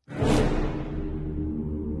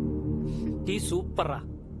 టీ సూపర్ రా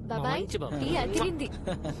బాబాయ్, టీ అదిరింది.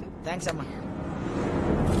 థ్యాంక్స్ అమ్మా.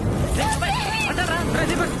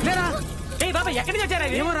 ఎక్కడి నుంచి వచ్చారా?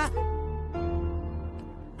 ఏమోరా,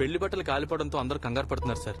 పెళ్లి బట్టలు కాలిపోవడంతో అందరూ కంగారు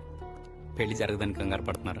పడుతున్నారు సార్. పెళ్లి జరగదని కంగారు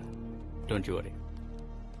పడుతున్నారా? Don't you worry.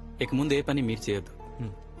 ఇక ముందు ఏ పని మీరు చేయొద్దు.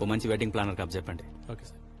 ఓ మంచి వెడ్డింగ్ ప్లానర్ కప్ చెప్పండి. Okay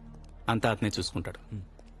sir. అంతా అతనే చూసుకుంటాడు.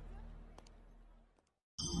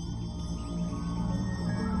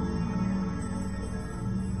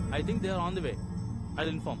 I think they are on the way. I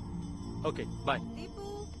will inform. Okay, bye. Deepu,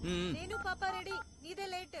 నేను పాప రెడీ, నీదే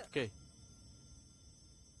లేట్. ఓకే.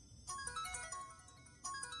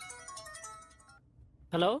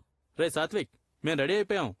 హలో. రే సాత్విక్, మేము రెడీ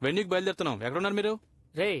అయిపోయాం, వెన్యూకి బయలుదేరుతున్నాం. ఎక్కడున్నారు మీరు?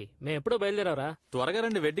 రే, మేము ఎప్పుడో బయలుదేరావరా? త్వరగా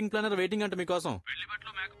రండి, వెడ్డింగ్ ప్లానర్ వెయిటింగ్ అంటే మీకోసం.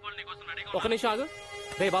 ఒక నిమిషం ఆగు.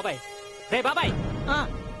 రే బాబాయ్, రే బాబాయ్,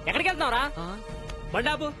 ఎక్కడికి వెళ్తున్నావురా?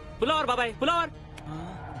 బండాపు, పులవర్ బాబాయ్, పులవర్.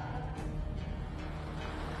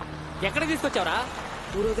 ఎక్కడికి తీసుకొచ్చావురా?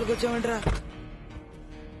 ఊరోతలకు వచ్చామంటరా.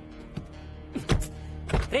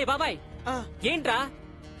 రే బాబాయ్, ఏంట్రా?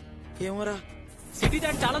 ఏమోరా, సిటీ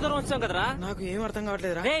దాటి చాలా దూరం వచ్చాం కదరా. నాకు ఏం అర్థం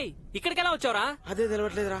కావట్లేదురా. రే, ఇక్కడికి ఎలా వచ్చావురా? అదే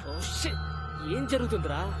తెలియట్లేదురా. ఏం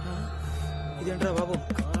జరుగుతుందిరా? ఇదేంట్రా బాబు?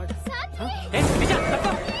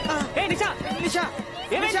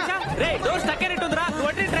 Door stuck అయినట్టుందిరా.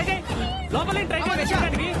 ట్రై చేయి, లోపల ట్రై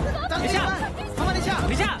చేయి.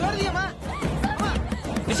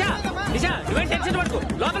 నువ్వేం టెన్షన్ పడుకో,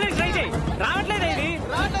 లోపల ట్రై చేయి. రావట్లేదే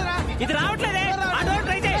ఇది రావట్లేదే. ఆ డోర్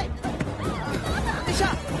ట్రై చేయి.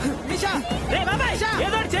 రే బాబాయ్,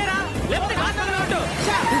 ఏదో చేయరా, లేకపోతే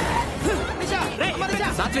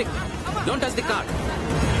Satvik, don't touch the car.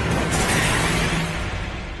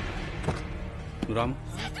 Ram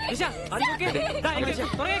నిషా అది ఓకే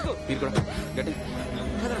త్వరగా ఎక్కు. మీరు కూడా గట్టి.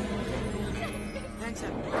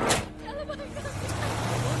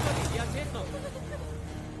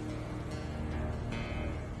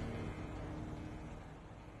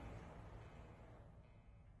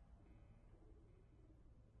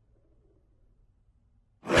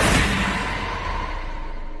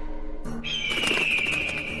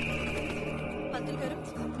 పంతులు గారు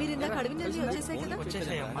మీరు ఇందాక అడవి నుంచి వచ్చేసాయి కదా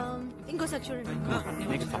ఇంకోసారి చూడండి.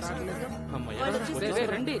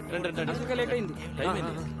 రండి అందుకే లేట్ అయింది.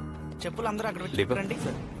 చెప్పులు అందరూ అక్కడ పెట్టి దీపక్, రండి.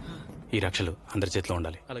 ఈ రక్షలు అందరి చేతిలో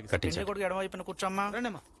ఉండాలి. కట్టించాలి. కూడా ఎడమ వైపున కూర్చోమ్మా.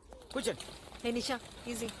 రండమ్మా కూర్చోండి. నేను నిషా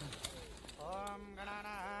ఈజీ.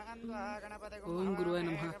 ఓం గురువాయ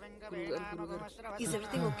నమః. Is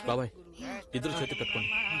everything okay? బాబాయ్ ఇద్దరు చేతి కట్టుకోండి.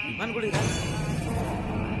 మన గుడి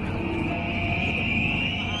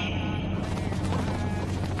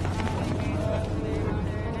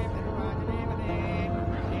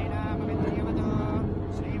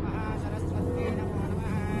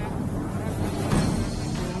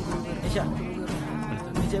నిషా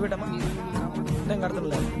నీ చేయబెట్టమ్మా. నేను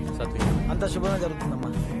కడతలేదు. సాత్విక్ అంతా శుభంగా జరుగుతుందమ్మా,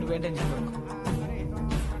 నువ్వేం టెన్షన్ పడకు.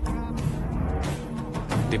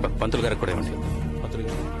 దీపక్, పంతులు గారికి కూడా ఇవ్వండి. పంతులు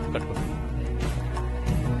గారు కట్టుకోండి.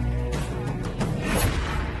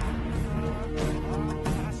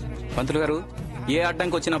 పంతులు గారు, ఏ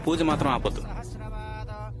అడ్డంకి వచ్చినా పూజ మాత్రం ఆపొద్దు.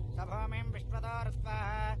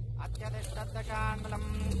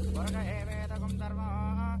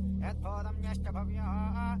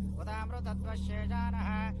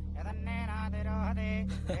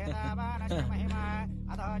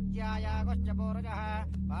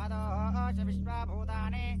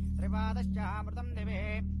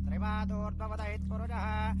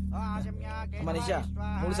 మనీషా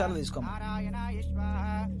 3 సార్లు తీసుకోమ్మా.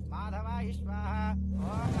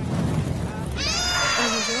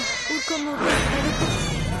 ఊరుకోమ్మా,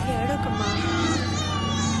 ఏడోకమ్మా.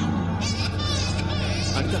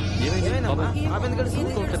 అనిత ఏమైంది? బాబాయ్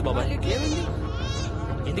ఏమైంది? బాబాయ్ ఏమైంది?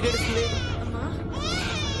 ఎందుకు ఏడుస్తుంది? అమ్మా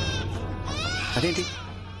అదేంటి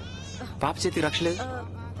పాప చేతికి రక్షలేదు?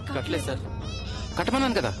 కట్టలేదు సార్.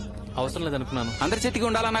 కట్టమన్నాను కదా. అవసరం లేదనుకున్నాను. అందరి చేతికి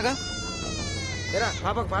ఉండాలన్నాగా. ఏరా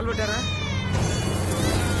పాపకు పాలు పెట్టారా?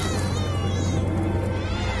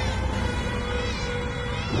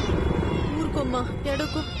 ఊరుకోమ్మా,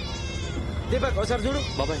 ఏడోకు. దీపక్ ఒకసారి చూడు.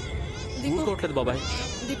 బాబాయ్ ఊరుకోవట్లేదు బాబాయ్.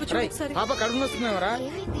 దీపు చూడు ఒకసారి. పాప కడుపు వస్తున్నావరా?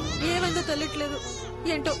 ఏమైందో తెలియట్లేదు.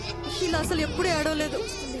 ఏంటో ఇలా అసలు ఎప్పుడూ ఏడవలేదు.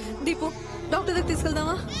 దీపు డాక్టర్ దగ్గర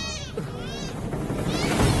తీసుకెళ్దామా?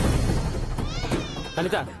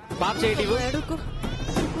 అనిత పాప చేయటి ఏడోకు.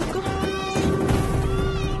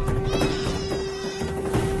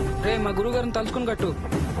 రే మా గురువు గారిని తలుచుకుని కట్టు.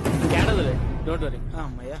 ఏడవదులే, డోంట్ వరీ.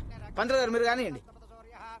 అమ్మయ్యా పంతులు గారు మీరు కానివ్వండి.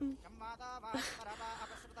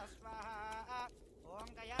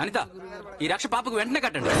 అనిత, ఈ రక్ష పాపకు వెంటనే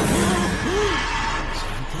కట్టండి.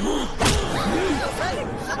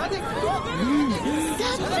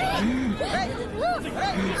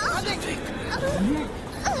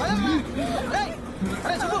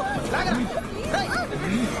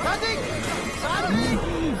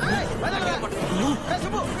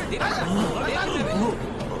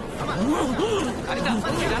 అనిత,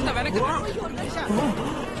 ఇదంతా వెనక్కి.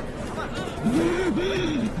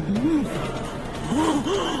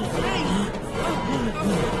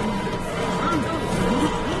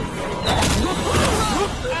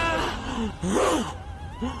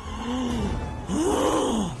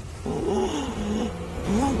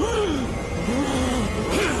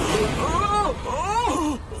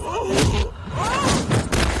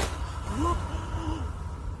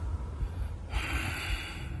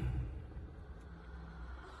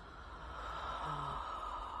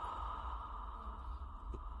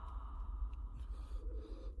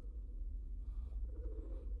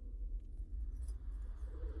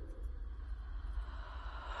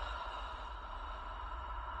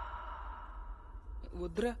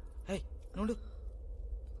 వద్దురా. హే నుండు.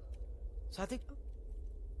 సాత్విక్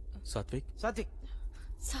సాత్విక్ సాత్విక్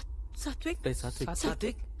సాత్విక్ రే సాత్విక్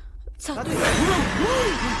సాత్విక్ సాత్విక్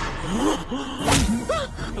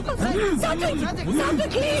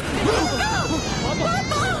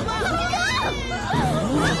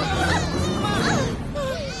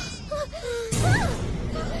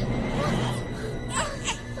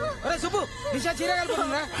అరే సుబ్బు, నిషా చీర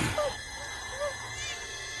కలుపుతుందిరా.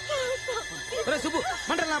 అరే సుబ్బు,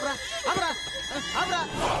 మంటలు ఆపరా ఆపరా ఆపరా.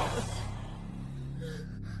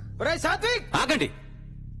 ఒరే సాత్విక్, ఆగండి.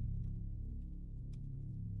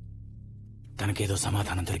 తనకేదో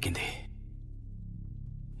సమాధానం దొరికింది.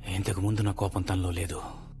 ఇంతకు ముందు నా కోపం తనలో లేదు.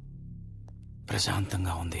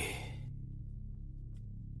 ప్రశాంతంగా ఉంది.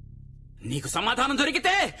 నీకు సమాధానం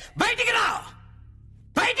దొరికితే బయటికి రా,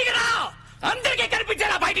 బయటికి రా, అందరికీ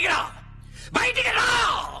కనిపించేలా బయటికి రా, బయటికి రా.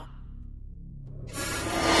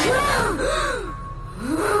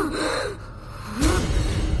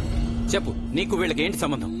 చెప్పు, నీకు వీళ్ళకి ఏంటి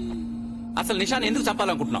సంబంధం? అసలు నిషాని ఎందుకు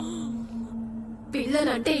చంపాలనుకుంటున్నావు?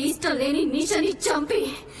 పిల్లలంటే ఇష్టం లేని నిషని చంపి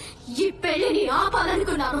ఈ పెళ్లిని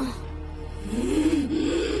ఆపాలనుకున్నాను.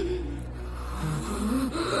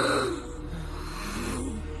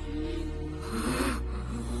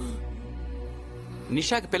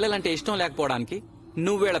 నిషాకి పిల్లలంటే ఇష్టం లేకపోవడానికి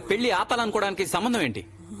నువ్వు వీళ్ళ పెళ్లి ఆపాలనుకోవడానికి సంబంధం ఏంటి?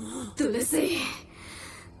 తులసి,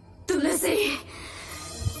 తులసి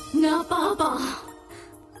నా పాప,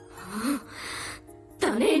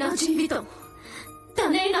 తనే నా జీవితం,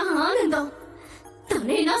 తనే నా ఆనందం,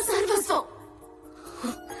 తనే నా సర్వస్వం.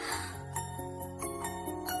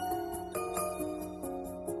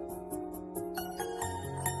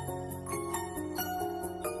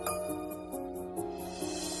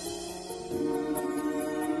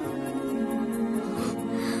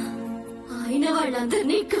 అయిన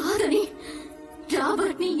వాళ్ళందరినీ కాదని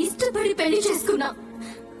రాబర్ట్ ని ఇష్టపడి పెళ్లి చేసుకున్నా.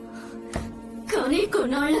 కానీ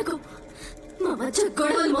కొన్నాళ్లకు మా మధ్య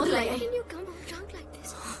గొడవలు మొదలయ్యాయి.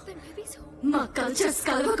 మా కల్చర్స్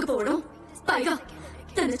కలవకపోవడం, పైగా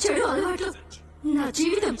తన చెడు అలవాట్లు నా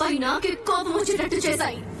జీవితంపై నాకే కోపం వచ్చేటట్టు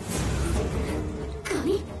చేశాయి.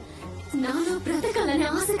 కానీ నాలో బ్రతకాలనే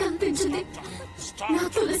ఆశ కనిపించింది నా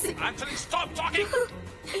తులసి.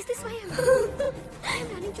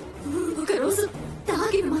 ఒకరోజు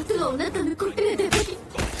తాగి మత్తులో ఉన్న తను కొట్టిన దెబ్బకి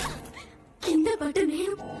కింద పడ్డ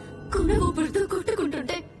నేను కొన ఊపిరితో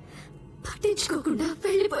కొట్టుకుంటుంటే పట్టించుకోకుండా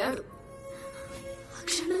వెళ్ళిపోయాడు. ఆ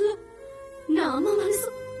క్షణంలో నా అమ్మ మనసు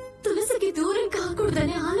తులసికి దూరం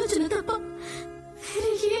కాకూడదనే ఆలోచన తప్ప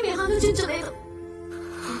వేరే ఏమీ ఆలోచించలేదు.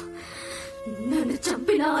 నన్ను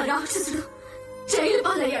చంపిన ఆ రాక్షసుడు జైలు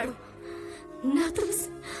పాలయ్యాడు. నా తులసి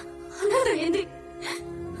అనాథైంది.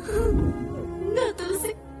 నా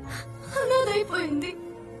తులసి అనాథైపోయింది.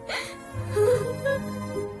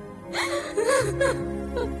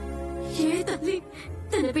 ఏ తల్లి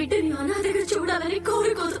తన బిడ్డని అనాథగా చూడాలని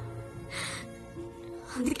కోరుకోదు.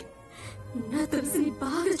 అందుకే నా తులసిని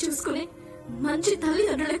బాగా చూసుకునే మంచి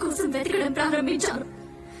తల్లిదండ్రుల కోసం వెతకడం ప్రారంభించాను.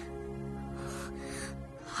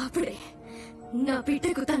 అప్పుడే నా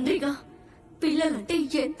బిడ్డకు తండ్రిగా పిల్లలంటే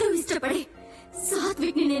ఎంతో ఇష్టపడి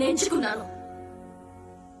సాత్విక్ ని నేను ఎంచుకున్నాను.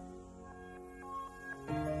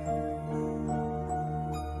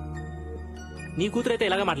 నీ కూతురైతే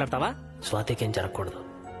ఇలాగా మాట్లాడతావా? స్వాతికేం జరగకూడదు.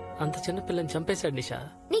 అంత చిన్న పిల్లని చంపేశాడు నిషా.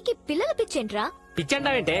 నీకు పిల్లల పిచ్చేంట్రా?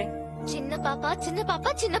 పిచ్చంటావేంటే? చిన్న పాప, చిన్న పాప,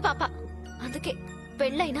 చిన్న పాప. అందుకే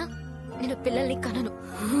పెళ్ళైనా నేను పిల్లల్ని కనను.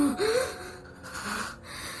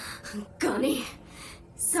 కానీ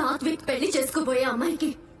సాత్విక్ పెళ్లి చేసుకోబోయే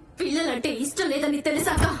అమ్మాయికి పిల్లలంటే ఇష్టం లేదని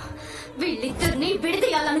తెలిసాక వీళ్ళిద్దరిని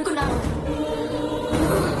విడదీయాలనుకున్నాను.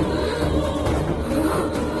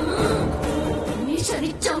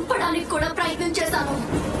 నిషని చంపడానికి కూడా ప్రయత్నం చేశాను.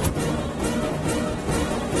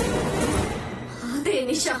 అదే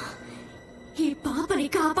నిష ఈ పాపని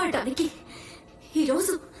కాపాడడానికి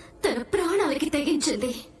ఈరోజు తన ప్రాణాలకి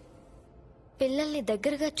తెగించింది. పిల్లల్ని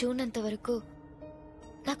దగ్గరగా చూడనంత వరకు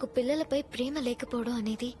నాకు పిల్లలపై ప్రేమ లేకపోవడం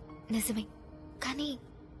అనేది నిజమే. కానీ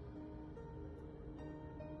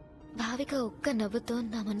భావిక ఒక్క నవ్వుతో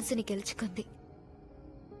నా మనసుని గెలుచుకుంది.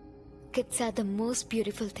 Kids are the most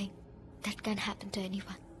beautiful thing that can happen to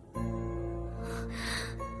anyone.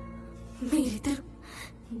 మీరిద్దరు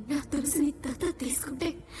నా తులసిని దత్తత తీసుకుంటే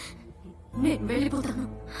నేను వెళ్ళిపోతాను.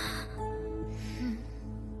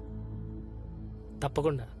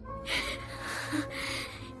 తప్పకుండా.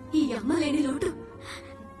 ఈ అమ్మ లేని లోటు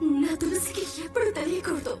నా తులసికి ఎప్పుడు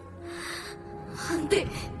తెలియకూడదు. అంతే.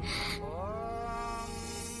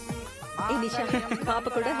 ఈ నిషా పాప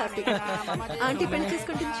కూడా హ్యాపీ. ఆంటీ పెళ్లి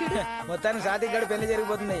చేసుకుంటుంది చూడు. మొత్తానికి సాత్విక్ గడి పెళ్లి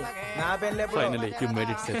జరిగిపోతుంది. నా పెళ్లి ఎప్పుడు? Finally you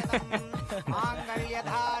made it set.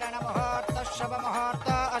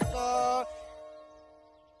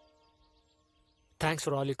 Thanks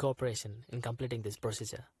for all your cooperation in completing this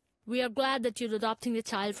procedure. We are glad that you're adopting the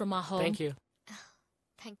child from our home. Thank you.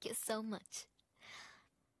 Thank you so much.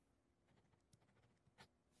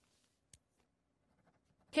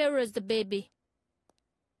 Here is the baby.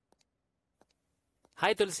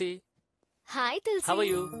 Hi, Tulasi. Hi, Tulsi. How are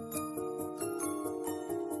you?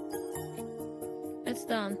 It's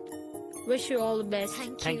done. Wish you all the best.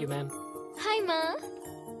 Thank you, ma'am. Hi, Ma.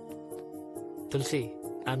 Tulasi,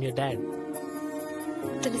 I'm your dad.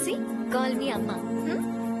 Tulsi, call me Amma.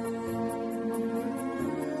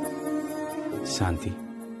 శాంతి,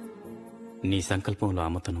 నీ సంకల్పంలో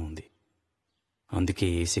అమ్మతనం ఉంది. అందుకే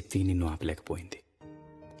ఏ శక్తి నిన్ను ఆపలేకపోయింది.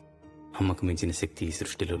 అమ్మకు మించిన శక్తి ఈ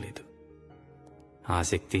సృష్టిలో లేదు. ఆ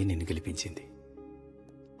శక్తి నిన్ను గెలిపించింది.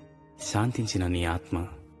 శాంతించిన నీ ఆత్మ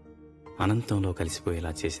అనంతంలో కలిసిపోయేలా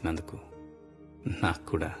చేసినందుకు నాకు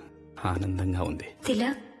కూడా ఆనందంగా ఉంది.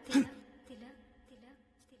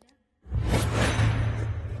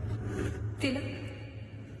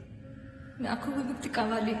 నాకు విముక్తి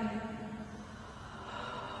కావాలి.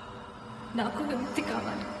 నాకు విముక్తి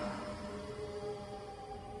కావాలి.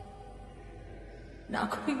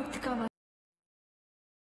 నాకు విముక్తి కావాలి.